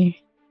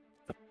Penny.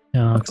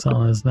 And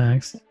Oxala is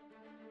next.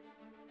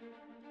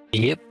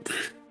 Yep.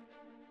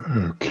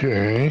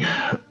 Okay.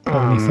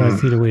 75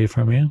 feet away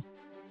from you.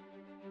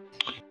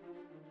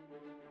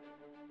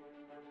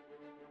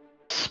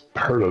 It's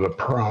part of the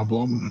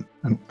problem.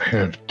 I don't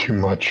have too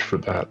much for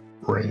that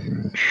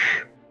range.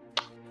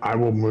 I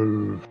will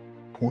move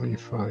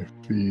 25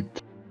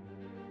 feet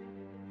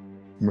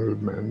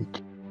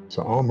movement.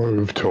 So I'll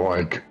move to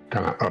like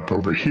kind of up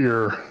over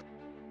here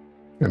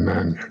and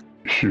then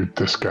shoot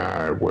this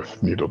guy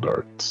with needle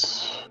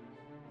darts.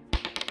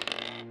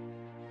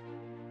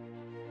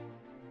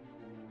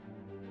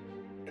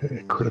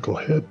 Okay, critical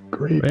hit.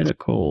 Great.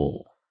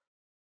 Critical.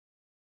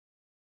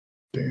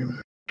 Damn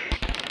it.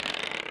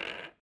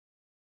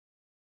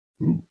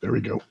 Ooh, there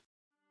we go.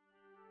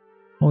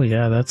 Oh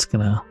yeah, that's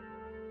gonna...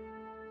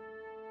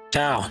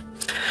 Ciao.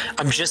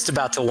 I'm just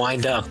about to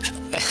wind up,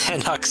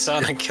 and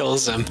Oksana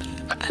kills him.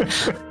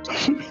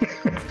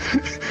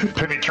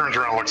 Penny turns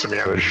around, looks at me,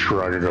 and a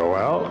shrug and go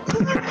out.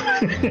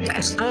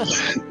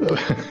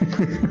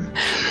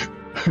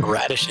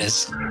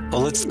 Radishes.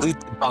 Well, let's loot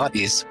the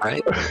bodies,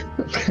 right?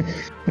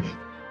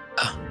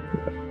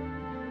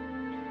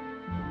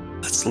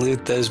 Let's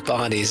loot those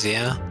bodies,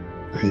 yeah?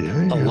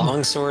 Yeah. A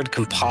longsword,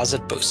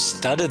 composite bow,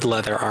 studded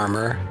leather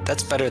armor.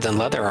 That's better than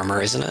leather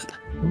armor, isn't it?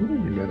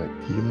 Ooh, you got a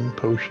healing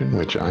potion,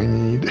 which I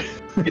need.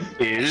 It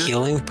is.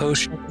 Healing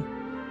potion?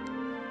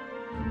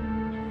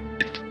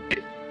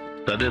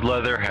 Studded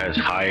leather has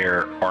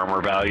higher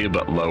armor value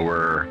but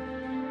lower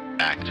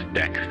act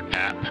dex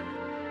cap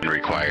and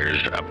requires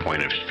a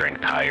point of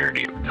strength higher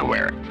to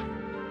wear it.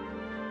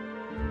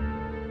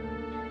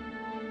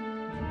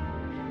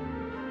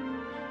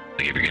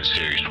 Like if you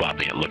consider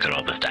swapping it, look at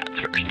all the stats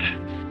first.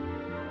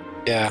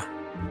 Yeah.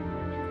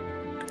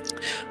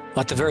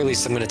 Well, at the very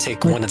least, I'm going to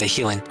take one of the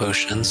healing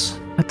potions.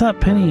 I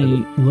thought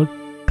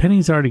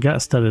Penny's already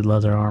got studded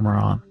leather armor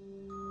on.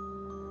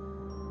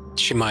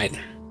 She might.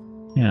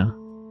 Yeah.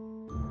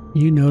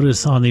 You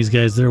notice on these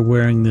guys, they're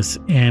wearing this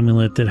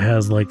amulet that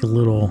has like a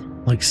little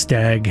like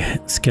stag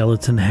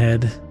skeleton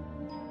head.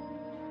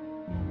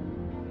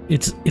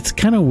 It's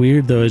kind of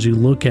weird though as you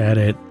look at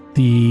it.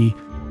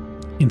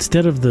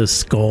 Instead of the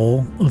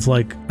skull of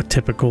like a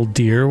typical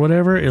deer or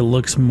whatever, it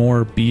looks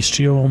more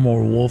bestial,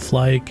 more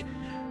wolf-like,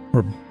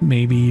 or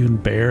maybe even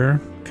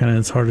bear. Kind of,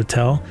 it's hard to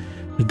tell.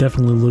 It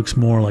definitely looks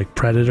more like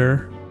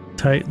predator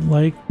type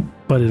like,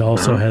 but it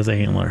also has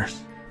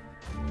antlers.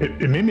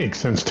 It may make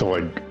sense to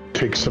like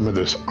take some of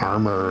this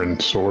armor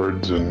and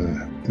swords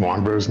and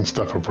longbows and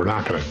stuff if we're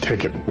not going to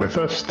take it with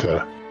us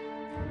to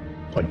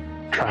like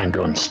try and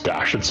go and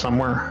stash it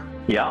somewhere.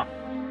 Yeah.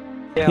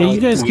 Yeah, you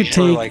guys could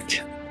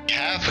take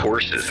have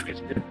horses. We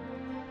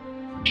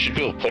should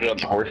be able to put it on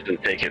the horse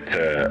and take it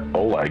to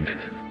Oleg.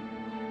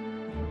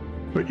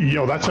 But,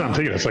 that's what I'm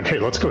thinking. It's like, hey,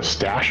 let's go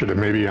stash it, and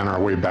maybe on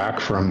our way back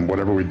from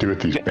whatever we do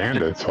with these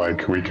bandits,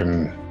 like, we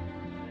can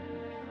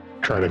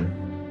try to...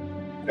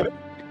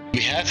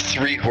 We have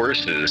 3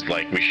 horses.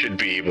 Like, we should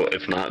be able,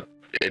 if not,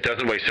 it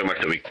doesn't weigh so much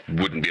that we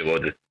wouldn't be able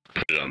to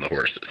put it on the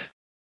horses.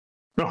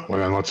 No, well,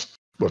 then let's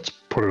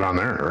put it on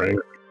there, right?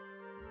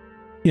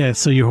 Yeah,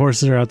 so your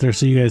horses are out there,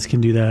 so you guys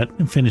can do that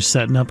and finish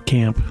setting up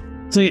camp.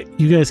 So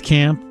you guys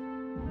camp.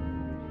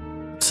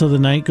 So the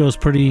night goes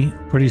pretty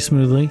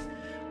smoothly.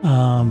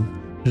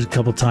 There's a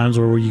couple times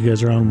where you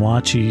guys are on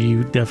watch.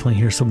 You definitely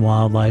hear some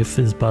wildlife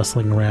is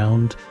bustling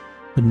around,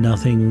 but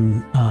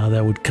nothing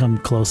that would come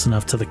close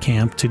enough to the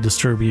camp to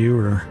disturb you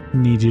or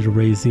need you to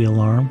raise the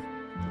alarm.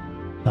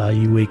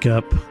 You wake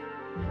up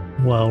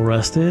well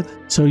rested.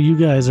 So you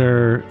guys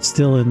are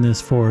still in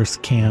this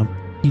forest camp.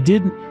 You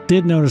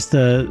did notice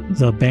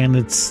the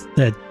bandits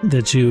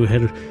that you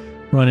had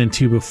run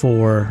into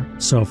before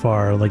so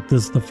far. Like,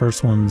 this is the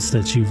first ones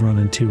that you've run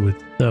into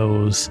with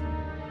those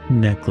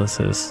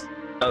necklaces.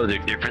 Oh, they're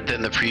different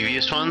than the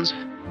previous ones?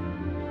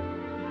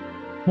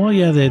 Well,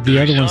 yeah,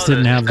 the other ones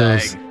didn't have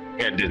those.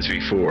 Bandits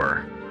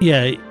before.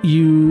 Yeah,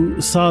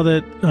 you saw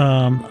that.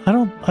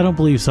 I don't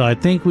believe so. I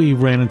think we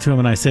ran into them,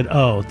 and I said,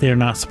 "Oh, they're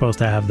not supposed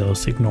to have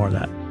those. Ignore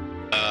that."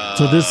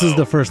 So this is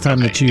the first time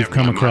that you've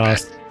come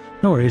across.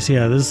 No worries.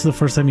 Yeah, this is the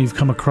first time you've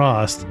come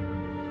across,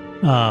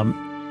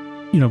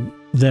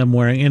 them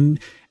wearing,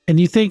 and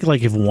you think,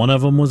 like, if one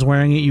of them was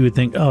wearing it, you would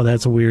think, "Oh,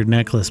 that's a weird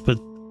necklace," but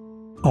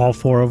all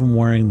 4 of them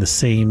wearing the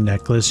same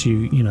necklace,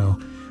 you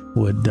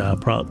would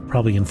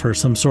probably infer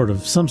some sort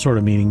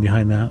of meaning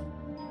behind that.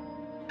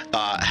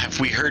 Have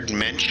we heard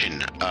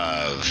mention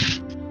of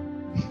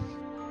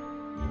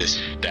this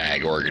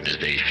stag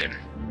organization?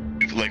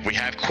 Like, we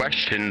have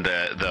questioned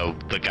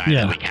the guy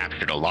that we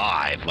captured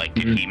alive. Like,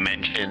 did he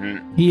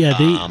mention? Yeah,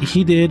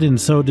 he did,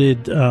 and so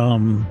did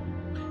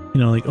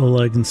like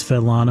Oleg and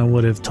Svetlana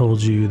would have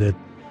told you that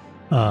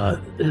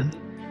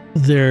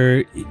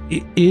there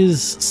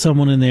is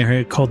someone in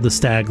there called the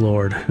Stag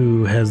Lord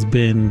who has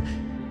been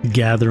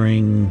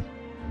gathering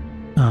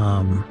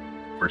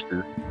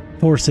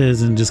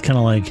forces and just kind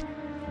of like,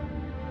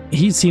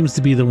 he seems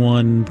to be the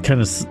one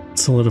kind of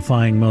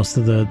solidifying most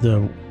of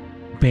the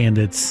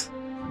bandits.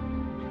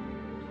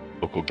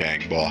 Local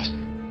gang boss.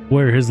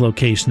 Where his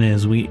location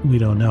is, we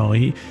don't know.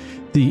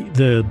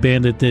 The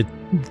bandit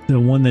the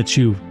one that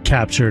you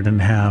captured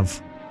and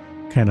have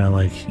kind of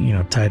like,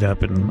 tied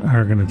up and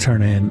are going to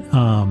turn in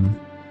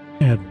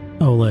at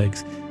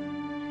Oleg's.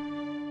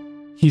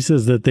 He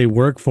says that they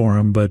work for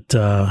him, but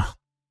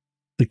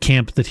the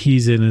camp that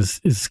he's in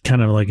is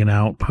kind of like an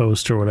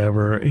outpost or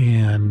whatever,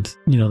 and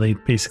they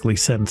basically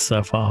send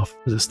stuff off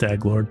to the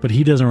Stag Lord, but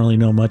he doesn't really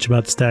know much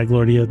about the Stag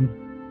Lord. He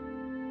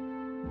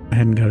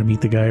hadn't got to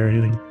meet the guy or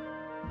anything.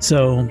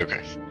 So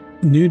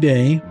new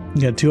day,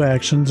 you got 2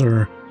 actions,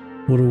 or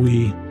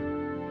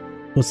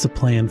what's the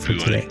plan for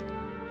today?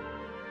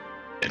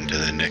 Into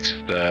the next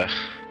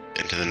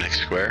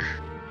square,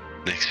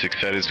 next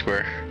 6-sided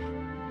square.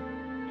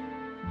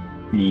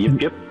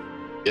 Yep.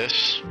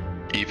 Yes.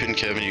 Ethan,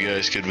 Kevin, you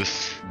guys good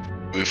with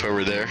move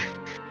over there?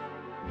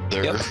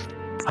 Yep.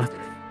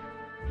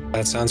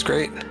 That sounds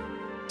great.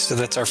 So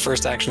that's our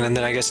first action, and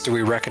then I guess do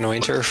we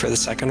reconnoiter for the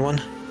second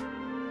one?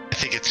 I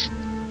think it's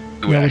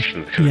 2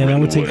 actions. That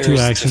would take 2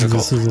 actions.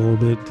 This is a little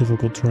bit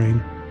difficult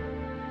terrain.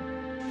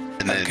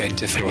 And then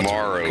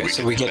tomorrow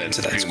we get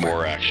into 2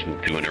 more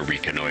actions doing a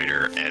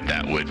reconnoiter, and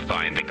that would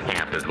find the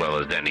camp as well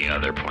as any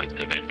other points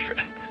of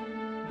interest.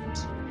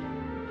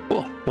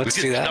 Cool. Let's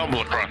do that. We could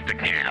stumble across the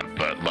camp,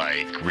 but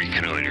like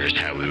reconnoiter is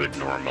how we would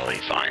normally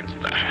find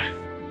stuff.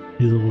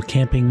 Do a little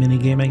camping mini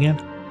game again.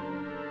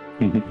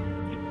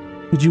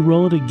 Did you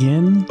roll it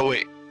again? Oh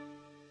wait.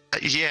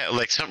 Yeah,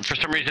 like for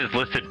some reason it's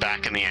listed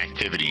back in the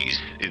activities.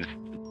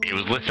 It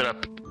was listed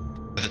up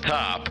at the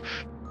top.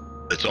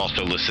 It's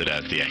also listed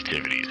as the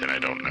activities, and I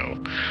don't know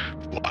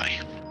why.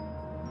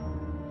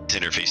 This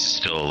interface is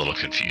still a little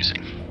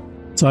confusing.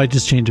 So I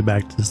just changed it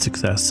back to the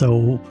success.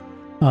 So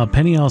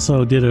Penny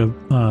also did a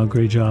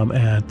great job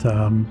at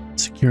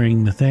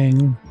securing the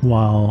thing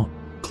while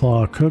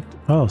Claw cooked.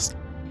 Oh,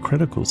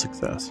 critical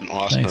success. An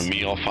awesome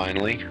meal,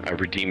 finally. I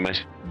redeemed my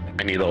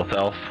tiny little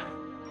self.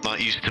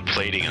 Not used to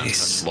plating on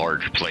such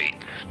large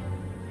plates.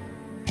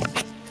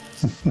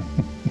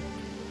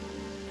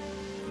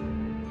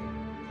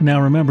 Now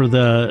remember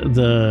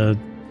the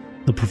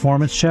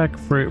performance check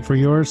for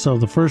yours. So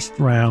the first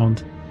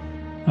round,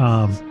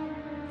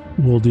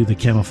 we'll do the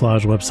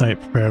camouflage website,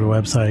 prepare the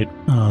website.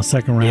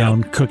 Second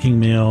round, cooking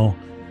meal,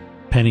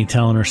 Penny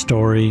telling her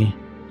story.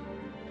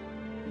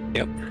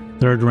 Yep.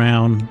 Third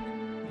round,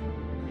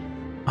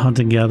 hunt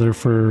and gather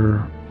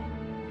for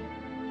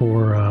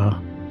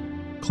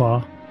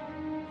Claw.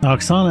 Now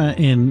Oksana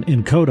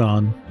in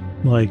Codon,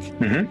 like,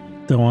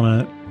 don't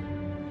want to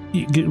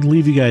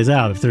leave you guys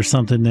out if there's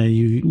something that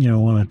you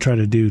want to try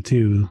to do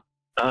too.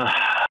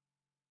 I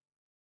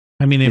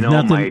mean, if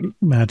nothing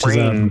matches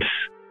up.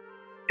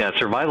 Yeah,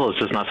 survival is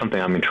just not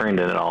something I'm trained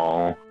in at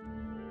all.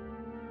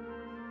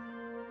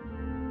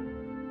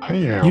 I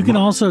am. You can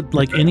also,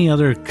 like any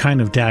other kind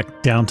of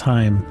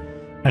downtime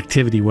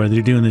activity, whether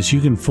you're doing this,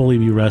 you can fully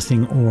be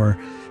resting or,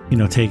 you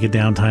know, take a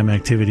downtime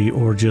activity,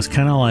 or just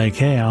kind of like,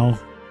 hey, I'll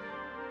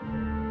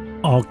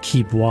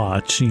keep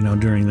watch, you know,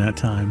 during that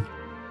time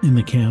in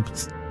the camp.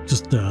 It's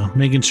just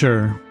making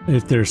sure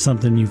if there's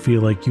something you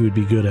feel like you would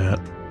be good at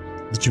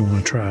that you want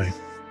to try.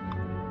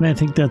 And I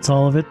think that's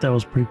all of it. That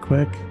was pretty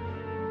quick.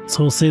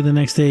 So we'll say the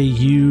next day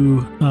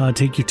you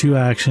take your 2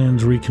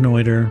 actions,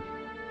 reconnoiter,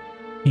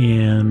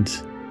 and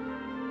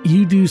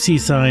you do see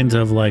signs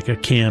of like a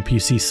camp. You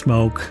see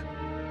smoke,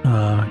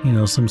 you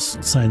know, some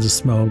signs of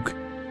smoke,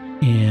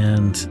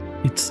 and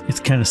it's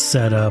kind of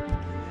set up.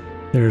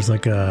 There's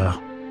like a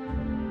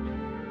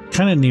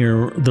kind of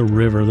near the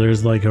river.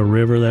 There's like a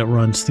river that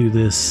runs through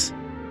this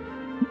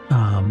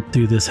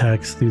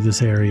hex, through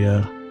this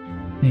area,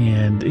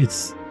 and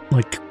it's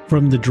like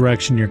from the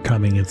direction you're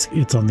coming,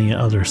 it's on the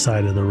other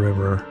side of the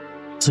river.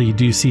 So you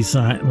do see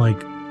signs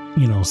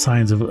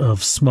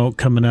of smoke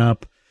coming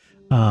up,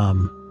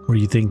 where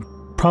you think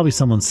probably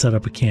someone set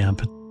up a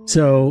camp.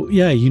 So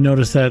yeah, you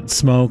notice that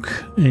smoke,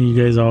 and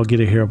you guys all get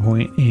a hero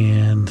point.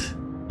 And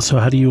so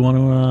how do you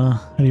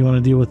want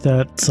to deal with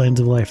that?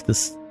 Signs of life,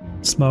 this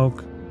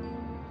smoke.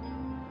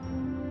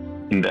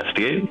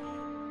 Investigate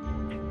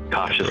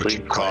cautiously.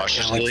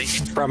 Cautiously.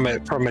 From a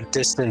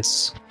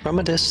distance.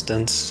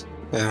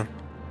 Yeah.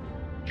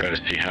 Try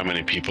to see how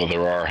many people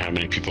there are, how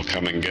many people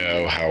come and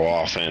go, how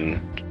often,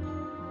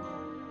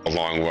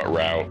 along what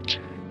route.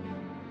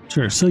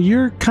 Sure. So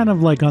you're kind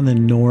of like on the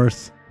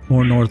north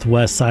or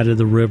northwest side of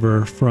the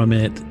river from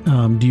it.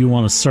 Do you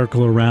want to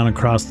circle around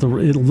across the...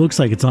 It looks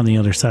like it's on the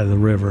other side of the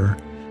river,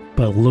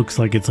 but it looks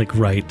like it's like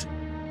right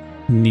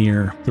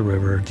near the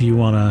river. Do you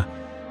want to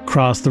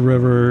cross the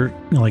river,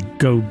 like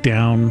go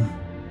down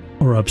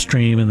or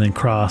upstream and then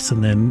cross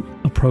and then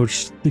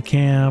approach the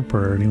camp,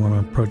 or do you want to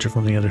approach it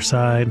from the other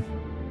side?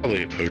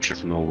 Probably approach it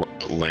from the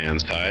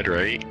land side,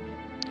 right?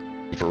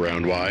 Move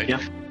around wide. Yeah.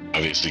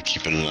 Obviously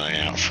keeping an eye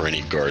out for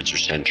any guards or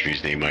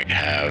sentries they might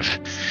have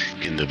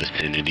in the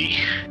vicinity.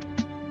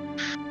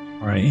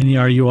 All right. And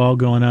are you all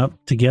going up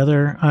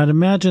together? I'd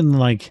imagine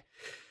like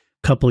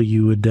a couple of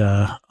you would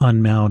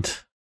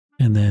unmount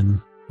and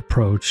then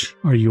approach.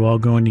 Are you all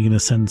going to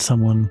send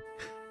someone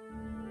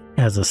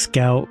as a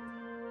scout?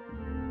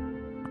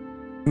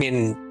 I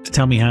mean,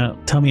 tell me how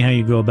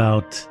you go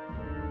about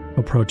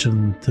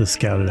approaching to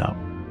scout it out.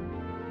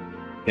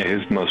 Yeah,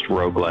 who's most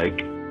roguelike?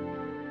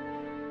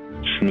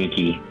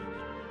 Sneaky.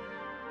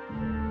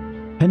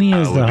 Penny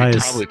is the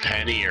highest. Probably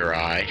Penny or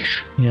I.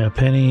 Yeah,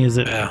 Penny is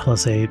at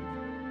 +8,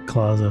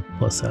 Claw's at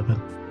 +7.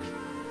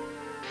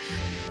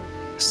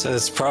 So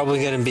it's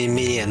probably going to be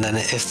me, and then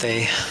if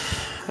they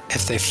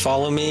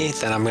follow me,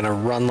 then I'm going to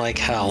run like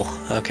hell.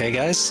 Okay,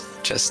 guys?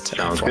 Just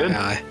sounds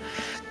FYI.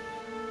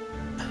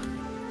 Good.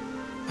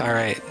 All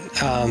right.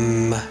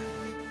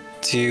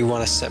 Do you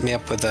want to set me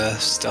up with a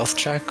stealth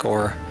check,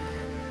 or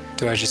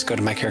do I just go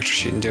to my character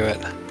sheet and do it?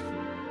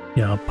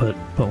 Yeah, I'll put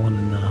one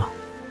in the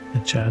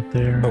chat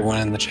there. Put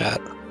one in the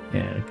chat.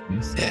 Yeah.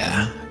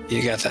 Yeah,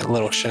 you got that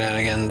little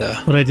shenanigan.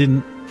 But I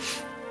didn't.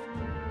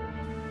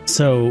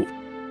 So,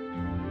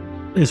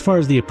 as far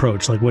as the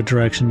approach, like what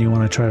direction do you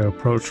want to try to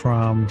approach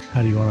from?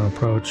 How do you want to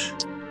approach?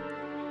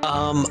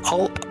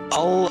 I'll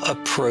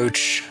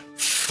approach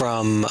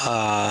from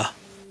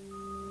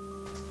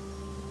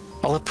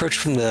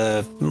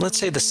let's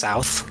say the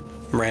south,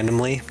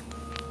 randomly.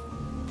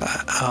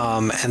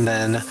 And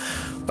then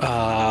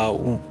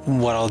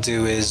what I'll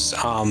do is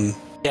I'll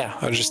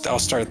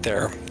start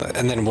there,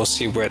 and then we'll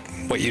see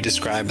what you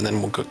describe, and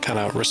then we'll kind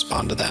of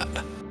respond to that.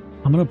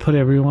 I'm gonna put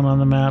everyone on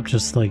the map,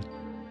 just like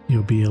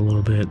you'll be a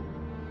little bit.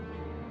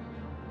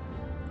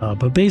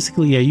 But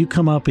basically, yeah, you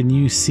come up and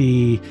you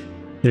see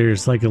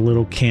there's like a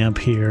little camp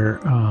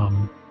here.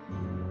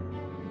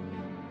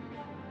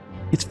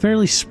 It's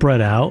fairly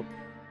spread out,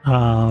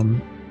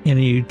 and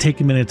you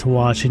take a minute to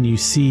watch, and you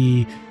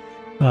see.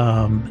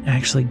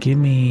 Actually, give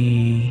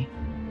me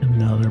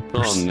another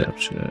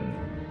perception.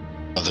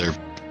 Other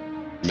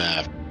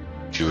map.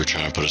 If you were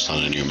trying to put us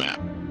on a new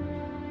map.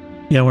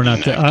 Yeah, we're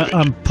not.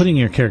 I'm putting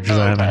your characters.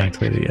 I haven't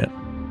activated yet.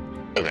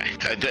 Okay.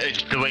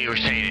 The way you were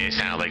saying it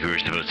sounded like we were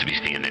supposed to be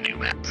seeing the new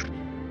map.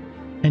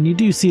 And you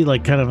do see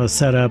like kind of a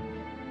setup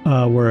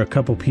where a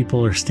couple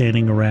people are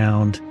standing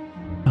around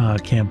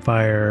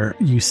campfire.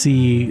 You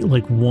see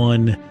like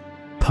one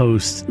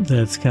post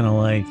that's kind of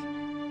like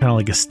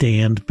a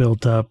stand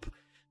built up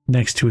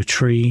next to a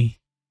tree.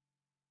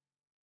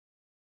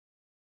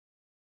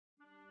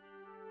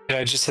 Did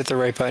I just hit the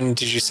right button?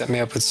 Did you set me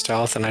up with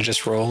stealth and I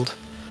just rolled?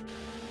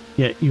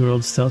 Yeah, you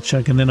rolled stealth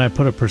check, and then I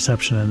put a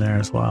perception in there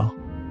as well.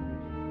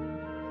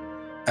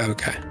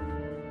 Okay.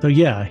 So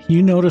yeah,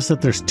 you notice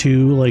that there's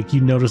two, like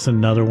you notice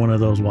another one of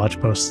those watch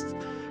posts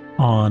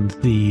on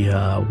the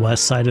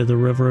west side of the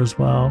river as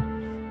well.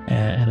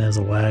 And as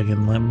a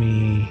wagon, let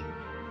me...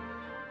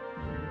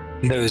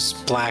 Those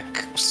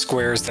black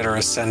squares that are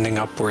ascending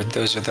upward,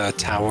 those are the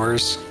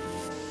towers?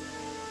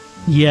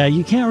 Yeah,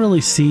 you can't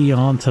really see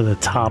onto the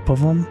top of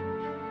them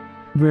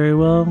very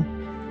well,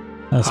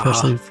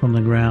 especially from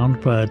the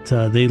ground. But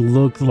they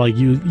look like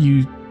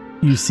you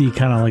see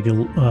kind of like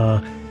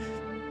a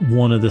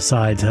one of the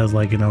sides has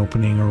like an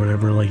opening or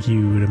whatever. Like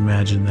you would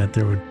imagine that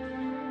there would,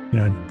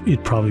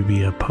 it'd probably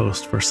be a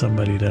post for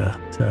somebody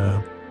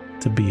to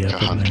be up. A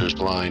hunter's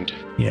blind.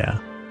 Yeah.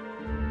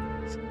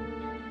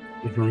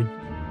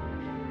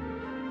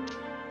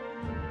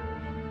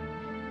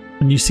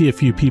 And you see a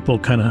few people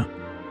kind of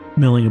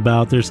milling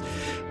about. There's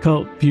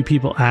a few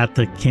people at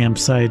the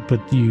campsite,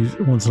 but you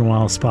once in a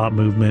while spot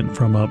movement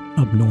from up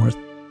north.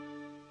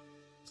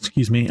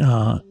 Excuse me.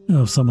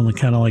 Someone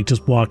kind of like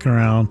just walking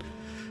around.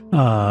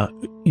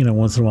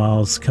 Once in a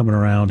while is coming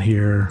around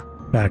here,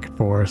 back and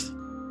forth.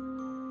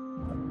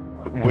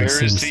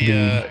 Where is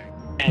the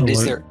and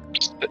is there?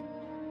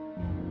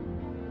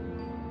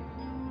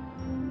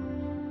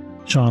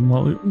 Sean,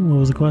 what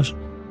was the question?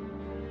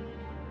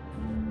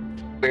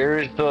 Where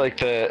is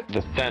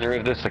the center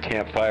of this, the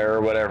campfire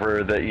or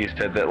whatever that you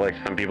said that like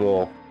some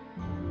people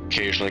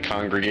occasionally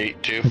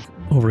congregate to?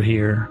 Over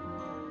here.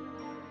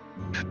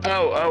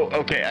 Oh,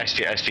 okay. I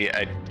see.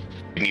 I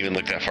didn't even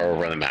look that far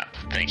over on the map.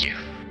 Thank you.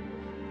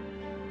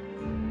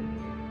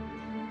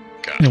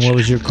 Gotcha. And what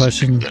was your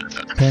question,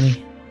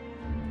 Penny?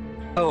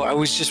 Oh, I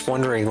was just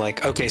wondering,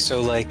 like, okay, so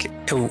like,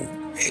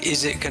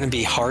 is it going to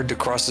be hard to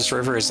cross this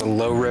river? Is it a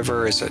low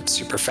river? Is it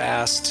super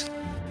fast?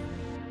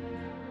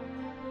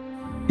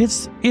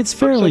 It's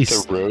fairly. Looks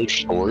like the road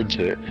towards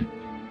it.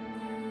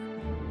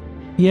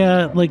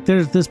 Yeah, like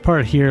there's this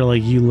part here,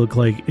 like it looks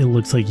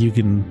like you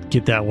can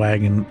get that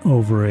wagon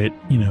over it.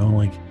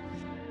 Like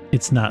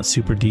it's not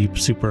super deep,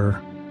 it's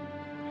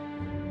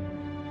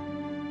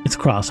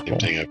crossable. Same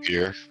thing up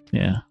here.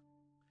 Yeah.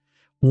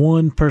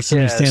 One person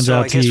who stands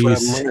out to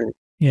you.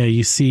 Yeah,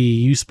 you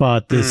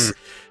spot this.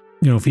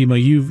 Female.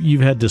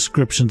 You've had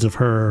descriptions of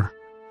her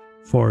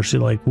for she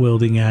like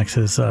wielding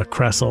axes,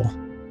 Cressel.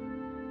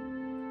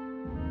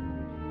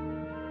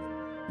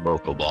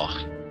 Vocal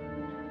boss.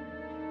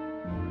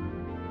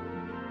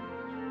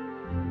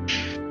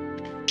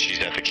 She's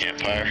at the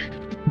campfire.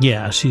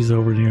 Yeah, she's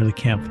over near the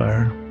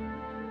campfire.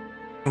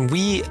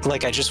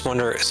 I just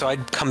wonder, so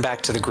I'd come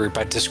back to the group,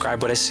 I'd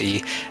describe what I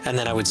see, and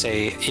then I would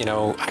say,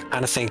 I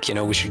kind of think,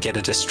 we should get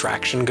a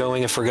distraction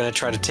going if we're going to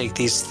try to take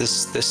this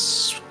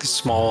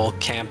small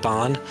camp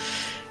on.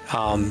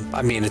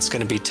 I mean, it's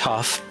going to be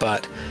tough,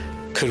 but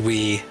could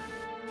we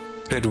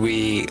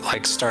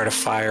like start a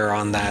fire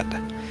on that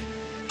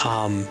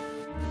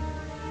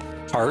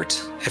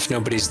part if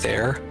nobody's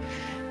there,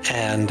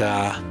 and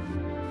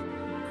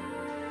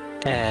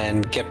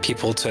get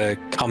people to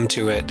come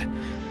to it,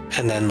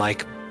 and then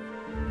like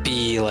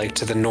be like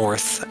to the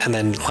north, and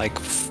then like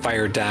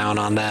fire down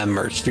on them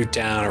or shoot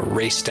down or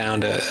race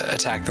down to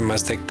attack them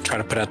as they try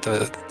to put out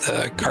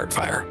the cart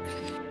fire.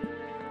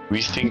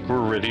 We think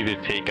we're ready to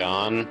take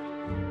on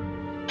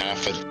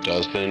half a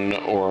dozen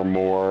or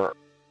more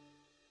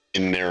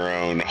in their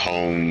own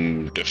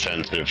home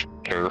defensive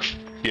turf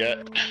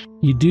yet.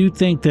 You do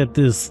think that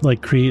this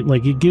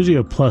it gives you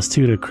a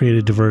 +2 to create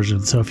a diversion.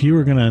 So if you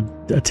were gonna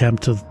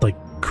attempt to like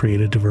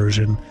create a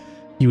diversion,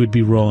 you would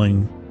be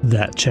rolling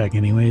that check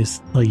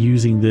anyways. Like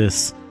using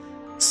this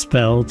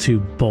spell to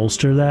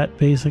bolster that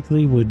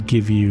basically would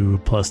give you a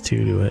 +2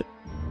 to it,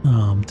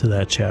 to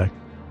that check.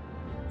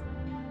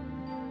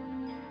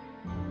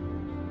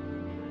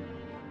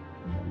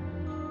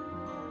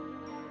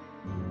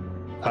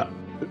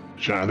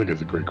 John, I think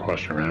it's a great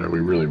question, man. Are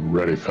we really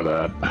ready for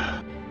that?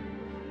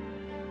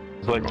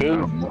 It's like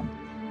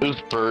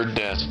those bird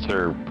nests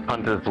or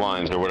hunter's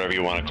lines or whatever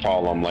you want to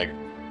call them. Like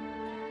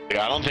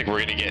I don't think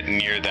we're gonna get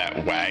near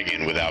that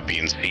wagon without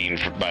being seen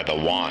by the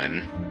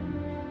one.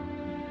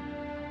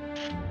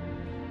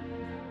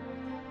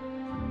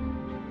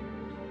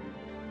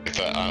 If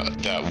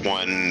that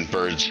one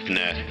bird's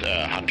nest,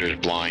 hunter's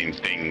blind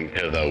thing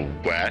to the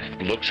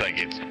west looks like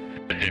it's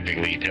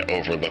specifically to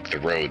overlook the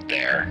road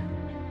there.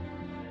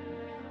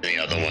 The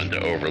other one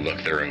to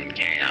overlook their own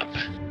camp.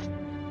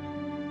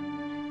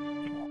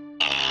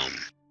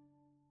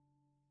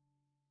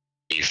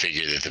 You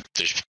figure that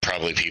there's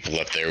probably people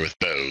up there with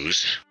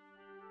bows.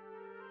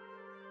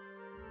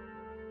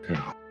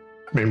 Yeah.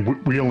 I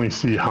mean, we only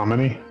see how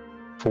many?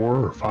 4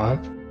 or 5?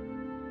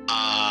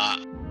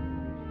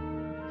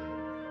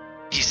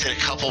 He said a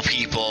couple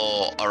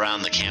people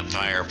around the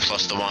campfire,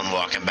 plus the one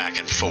walking back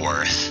and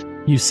forth.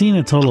 You've seen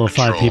a total of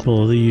 5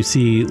 people. You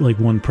see like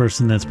one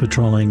person that's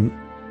patrolling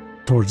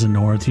towards the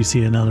north. You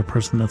see another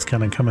person that's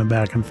kind of coming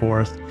back and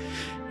forth.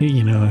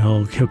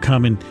 He'll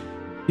come and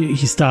he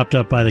stopped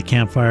up by the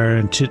campfire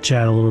and chit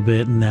chat a little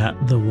bit, and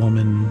that the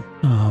woman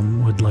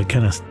would like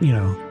kind of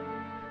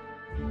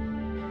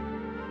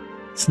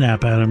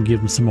snap at him, give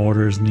him some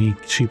orders, and he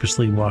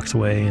sheepishly walks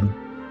away and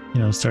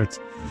starts.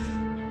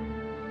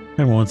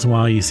 Every once in a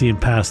while, you see him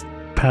pass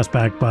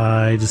back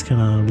by, just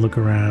kind of look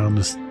around,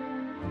 just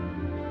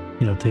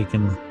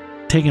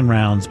taking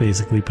rounds,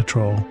 basically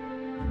patrol.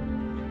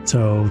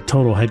 So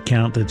total head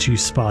count that you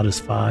spot is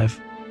 5.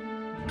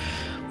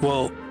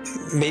 Well,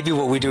 maybe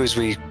what we do is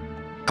we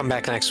come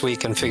back next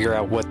week and figure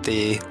out what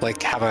the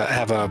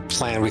have a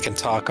plan. We can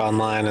talk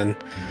online and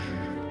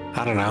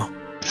I don't know.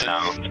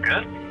 Sounds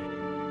good.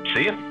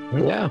 See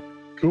you. Yeah.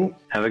 Cool.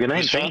 Have a good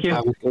night. Thank you.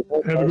 Have a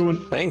good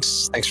one.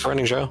 Thanks for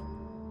running, Joe.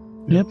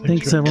 Yep.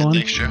 Thanks everyone.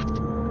 Thanks, Joe.